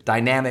says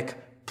dynamic,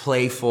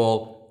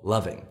 playful,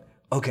 loving.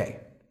 Okay,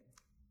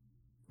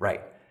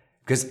 right.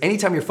 Because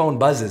anytime your phone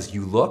buzzes,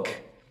 you look.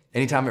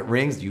 Anytime it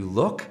rings, you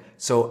look.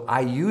 So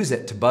I use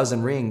it to buzz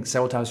and ring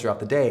several times throughout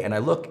the day, and I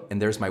look,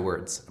 and there's my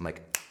words. I'm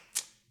like,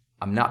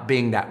 I'm not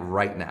being that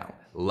right now.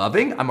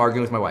 Loving, I'm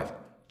arguing with my wife.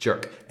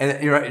 Jerk. And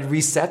it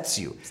resets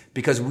you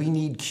because we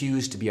need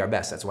cues to be our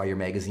best. That's why your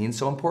magazine's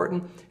so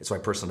important. It's why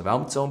personal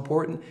development's so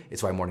important.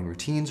 It's why morning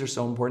routines are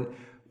so important.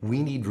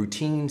 We need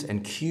routines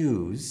and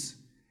cues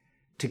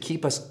to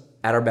keep us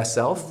at our best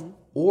self,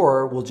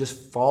 or we'll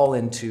just fall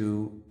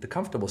into the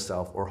comfortable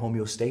self or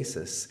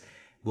homeostasis.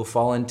 We'll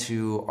fall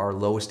into our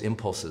lowest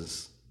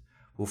impulses.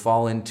 We'll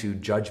fall into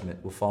judgment.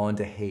 We'll fall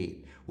into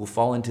hate. We'll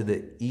fall into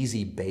the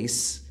easy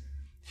base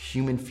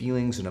human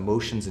feelings and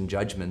emotions and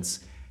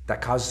judgments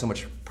that causes so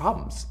much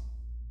problems.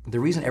 The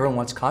reason everyone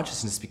wants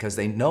consciousness is because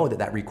they know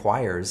that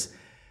requires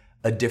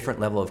a different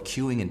level of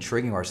cueing and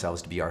triggering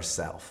ourselves to be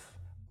ourself,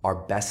 our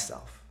best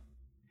self.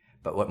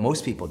 But what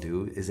most people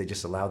do is they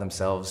just allow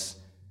themselves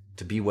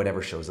to be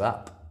whatever shows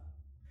up.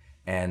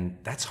 And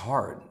that's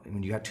hard.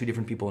 When you have 2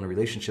 different people in a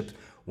relationship,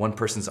 one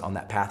person's on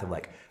that path of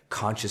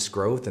conscious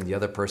growth and the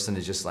other person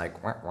is just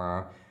like, wah,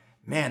 wah.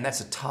 Man, that's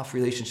a tough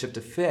relationship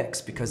to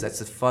fix because that's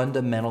a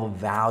fundamental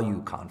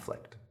value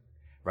conflict.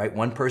 Right?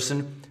 One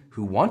person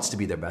who wants to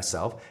be their best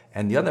self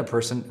and the other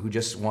person who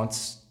just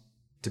wants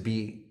to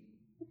be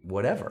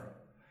whatever.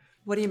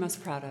 What are you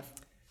most proud of?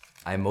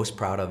 I'm most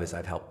proud of is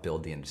I've helped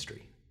build the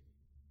industry.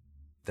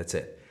 That's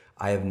it.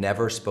 I have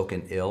never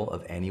spoken ill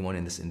of anyone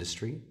in this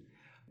industry.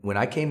 When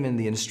I came in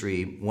the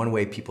industry, one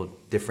way people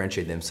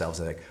differentiate themselves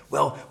is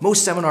well,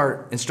 most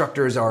seminar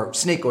instructors are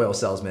snake oil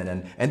salesmen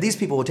and these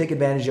people will take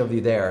advantage of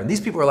you there and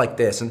these people are like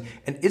this and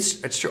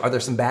it's true. Are there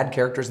some bad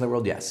characters in the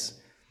world? Yes.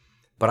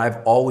 But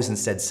I've always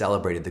instead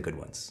celebrated the good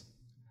ones.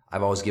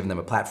 I've always given them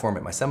a platform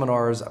at my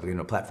seminars. I've given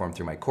them a platform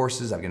through my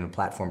courses. I've given them a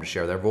platform to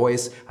share their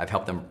voice. I've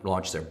helped them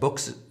launch their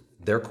books,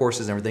 their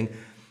courses and everything.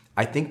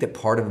 I think that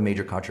part of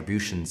major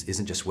contributions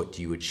isn't just what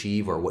you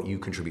achieve or what you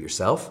contribute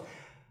yourself,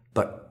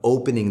 but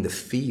opening the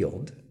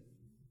field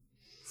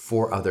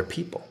for other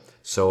people.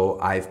 So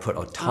I've put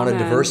a ton of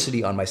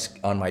diversity on my,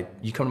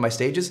 you come to my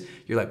stages,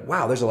 you're like,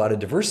 wow, there's a lot of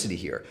diversity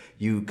here.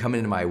 You come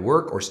into my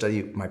work or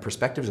study my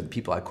perspectives of the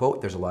people I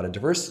quote, there's a lot of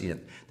diversity.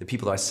 And the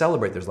people that I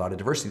celebrate, there's a lot of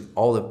diversity.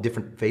 All the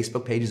different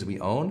Facebook pages that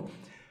we own,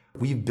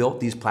 we've built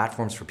these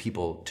platforms for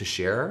people to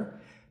share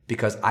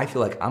because I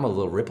feel like I'm a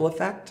little ripple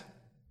effect,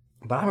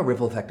 but I'm a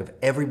ripple effect of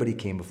everybody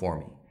came before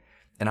me.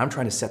 And I'm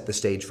trying to set the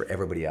stage for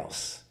everybody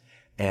else.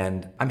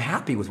 And I'm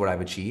happy with what I've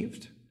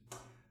achieved.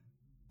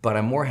 But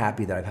I'm more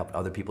happy that I've helped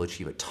other people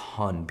achieve a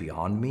ton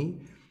beyond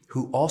me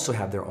who also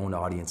have their own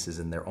audiences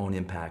and their own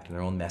impact and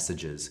their own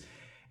messages.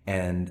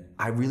 And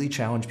I really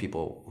challenge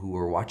people who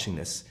are watching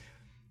this.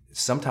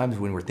 Sometimes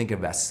when we're thinking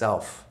about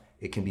self,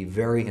 it can be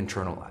very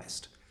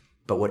internalized.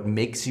 But what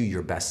makes you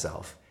your best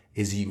self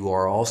is you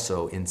are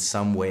also in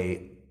some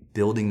way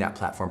building that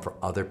platform for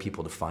other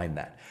people to find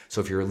that.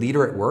 So if you're a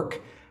leader at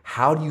work,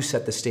 how do you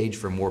set the stage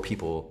for more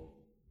people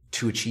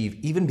to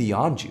achieve even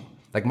beyond you?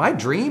 Like my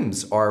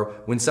dreams are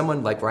when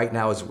someone, like right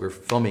now as we're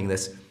filming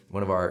this,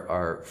 one of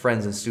our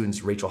friends and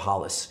students, Rachel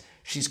Hollis,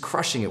 She's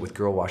crushing it with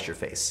Girl Wash Your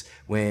Face.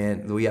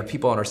 When we have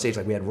people on our stage,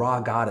 like we had Raw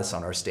Goddess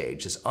on our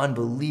stage, this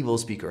unbelievable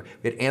speaker.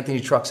 We had Anthony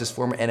Trucks, this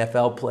former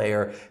NFL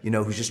player,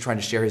 who's just trying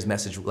to share his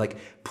message, like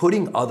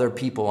putting other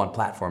people on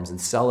platforms and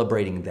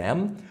celebrating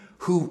them,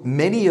 who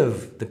many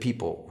of the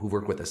people who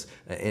work with us,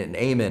 an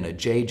Eamon, a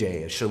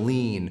JJ, a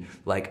Shalene,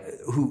 like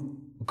who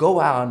go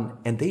out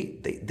and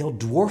they'll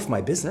dwarf my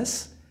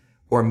business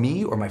or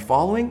me or my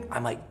following.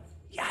 I'm like,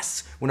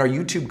 yes. When our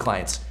YouTube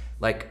clients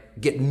like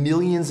get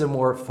millions and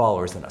more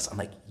followers than us, I'm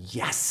like,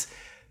 yes,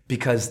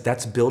 because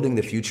that's building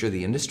the future of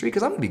the industry,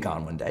 because I'm gonna be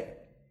gone one day.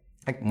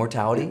 Like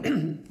mortality,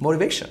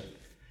 motivation.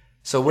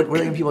 So what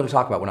are people to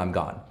talk about when I'm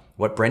gone?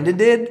 What Brendon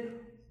did?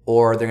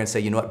 Or they're gonna say,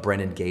 you know what,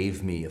 Brendon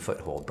gave me a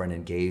foothold,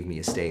 Brendon gave me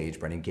a stage,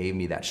 Brendon gave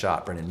me that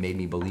shot, Brendon made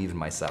me believe in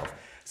myself.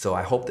 So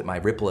I hope that my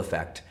ripple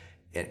effect,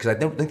 because I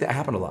don't think that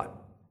happened a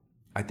lot.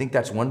 I think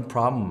that's one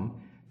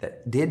problem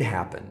that did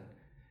happen.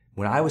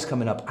 When I was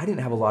coming up, I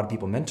didn't have a lot of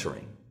people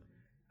mentoring.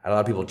 I had a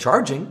lot of people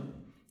charging,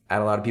 I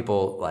had a lot of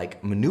people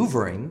like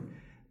maneuvering,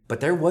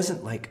 but there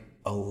wasn't like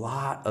a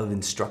lot of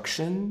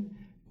instruction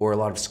or a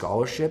lot of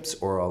scholarships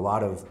or a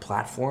lot of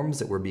platforms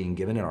that were being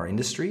given in our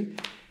industry.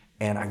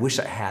 And I wish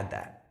I had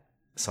that.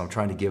 So I'm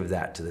trying to give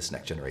that to this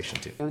next generation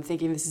too. I'm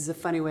thinking this is a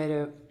funny way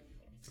to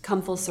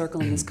come full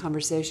circle in this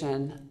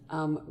conversation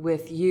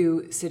with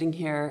you sitting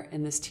here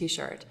in this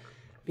t-shirt,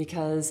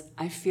 because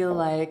I feel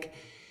like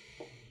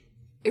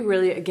it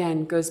really,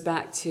 again, goes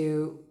back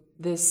to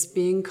this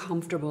being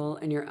comfortable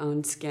in your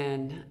own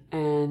skin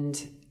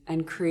and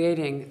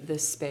creating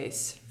this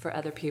space for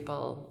other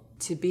people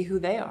to be who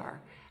they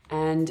are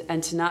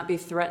and to not be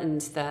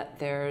threatened that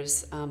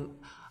there's a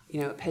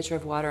pitcher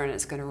of water and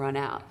it's going to run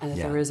out, and that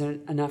there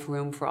isn't enough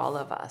room for all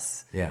of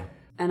us. Yeah.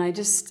 And I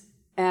just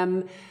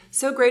am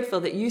so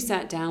grateful that you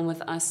sat down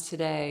with us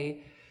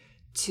today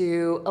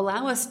to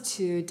allow us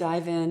to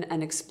dive in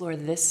and explore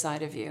this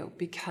side of you,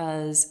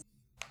 because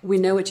we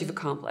know what you've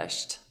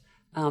accomplished.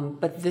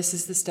 But this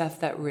is the stuff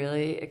that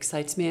really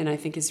excites me, and I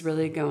think is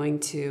really going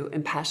to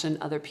impassion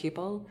other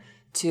people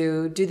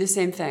to do the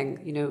same thing,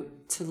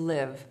 to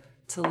live,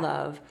 to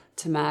love,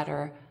 to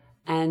matter,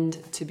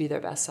 and to be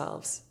their best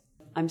selves.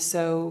 I'm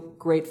so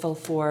grateful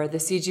for the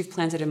seeds you've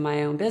planted in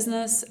my own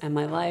business and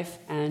my life,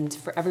 and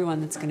for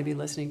everyone that's going to be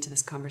listening to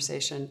this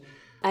conversation,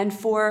 and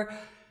for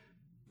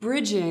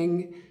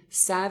bridging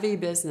savvy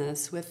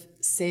business with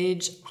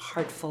sage,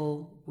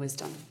 heartful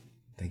wisdom.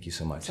 Thank you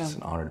so much. It's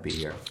an honor to be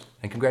here.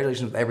 And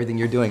congratulations with everything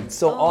you're doing. It's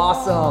so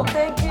awesome.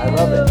 Thank you. I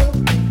love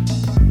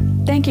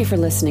it. Thank you for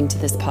listening to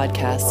this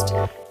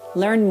podcast.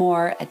 Learn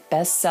more at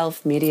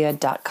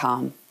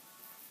bestselfmedia.com.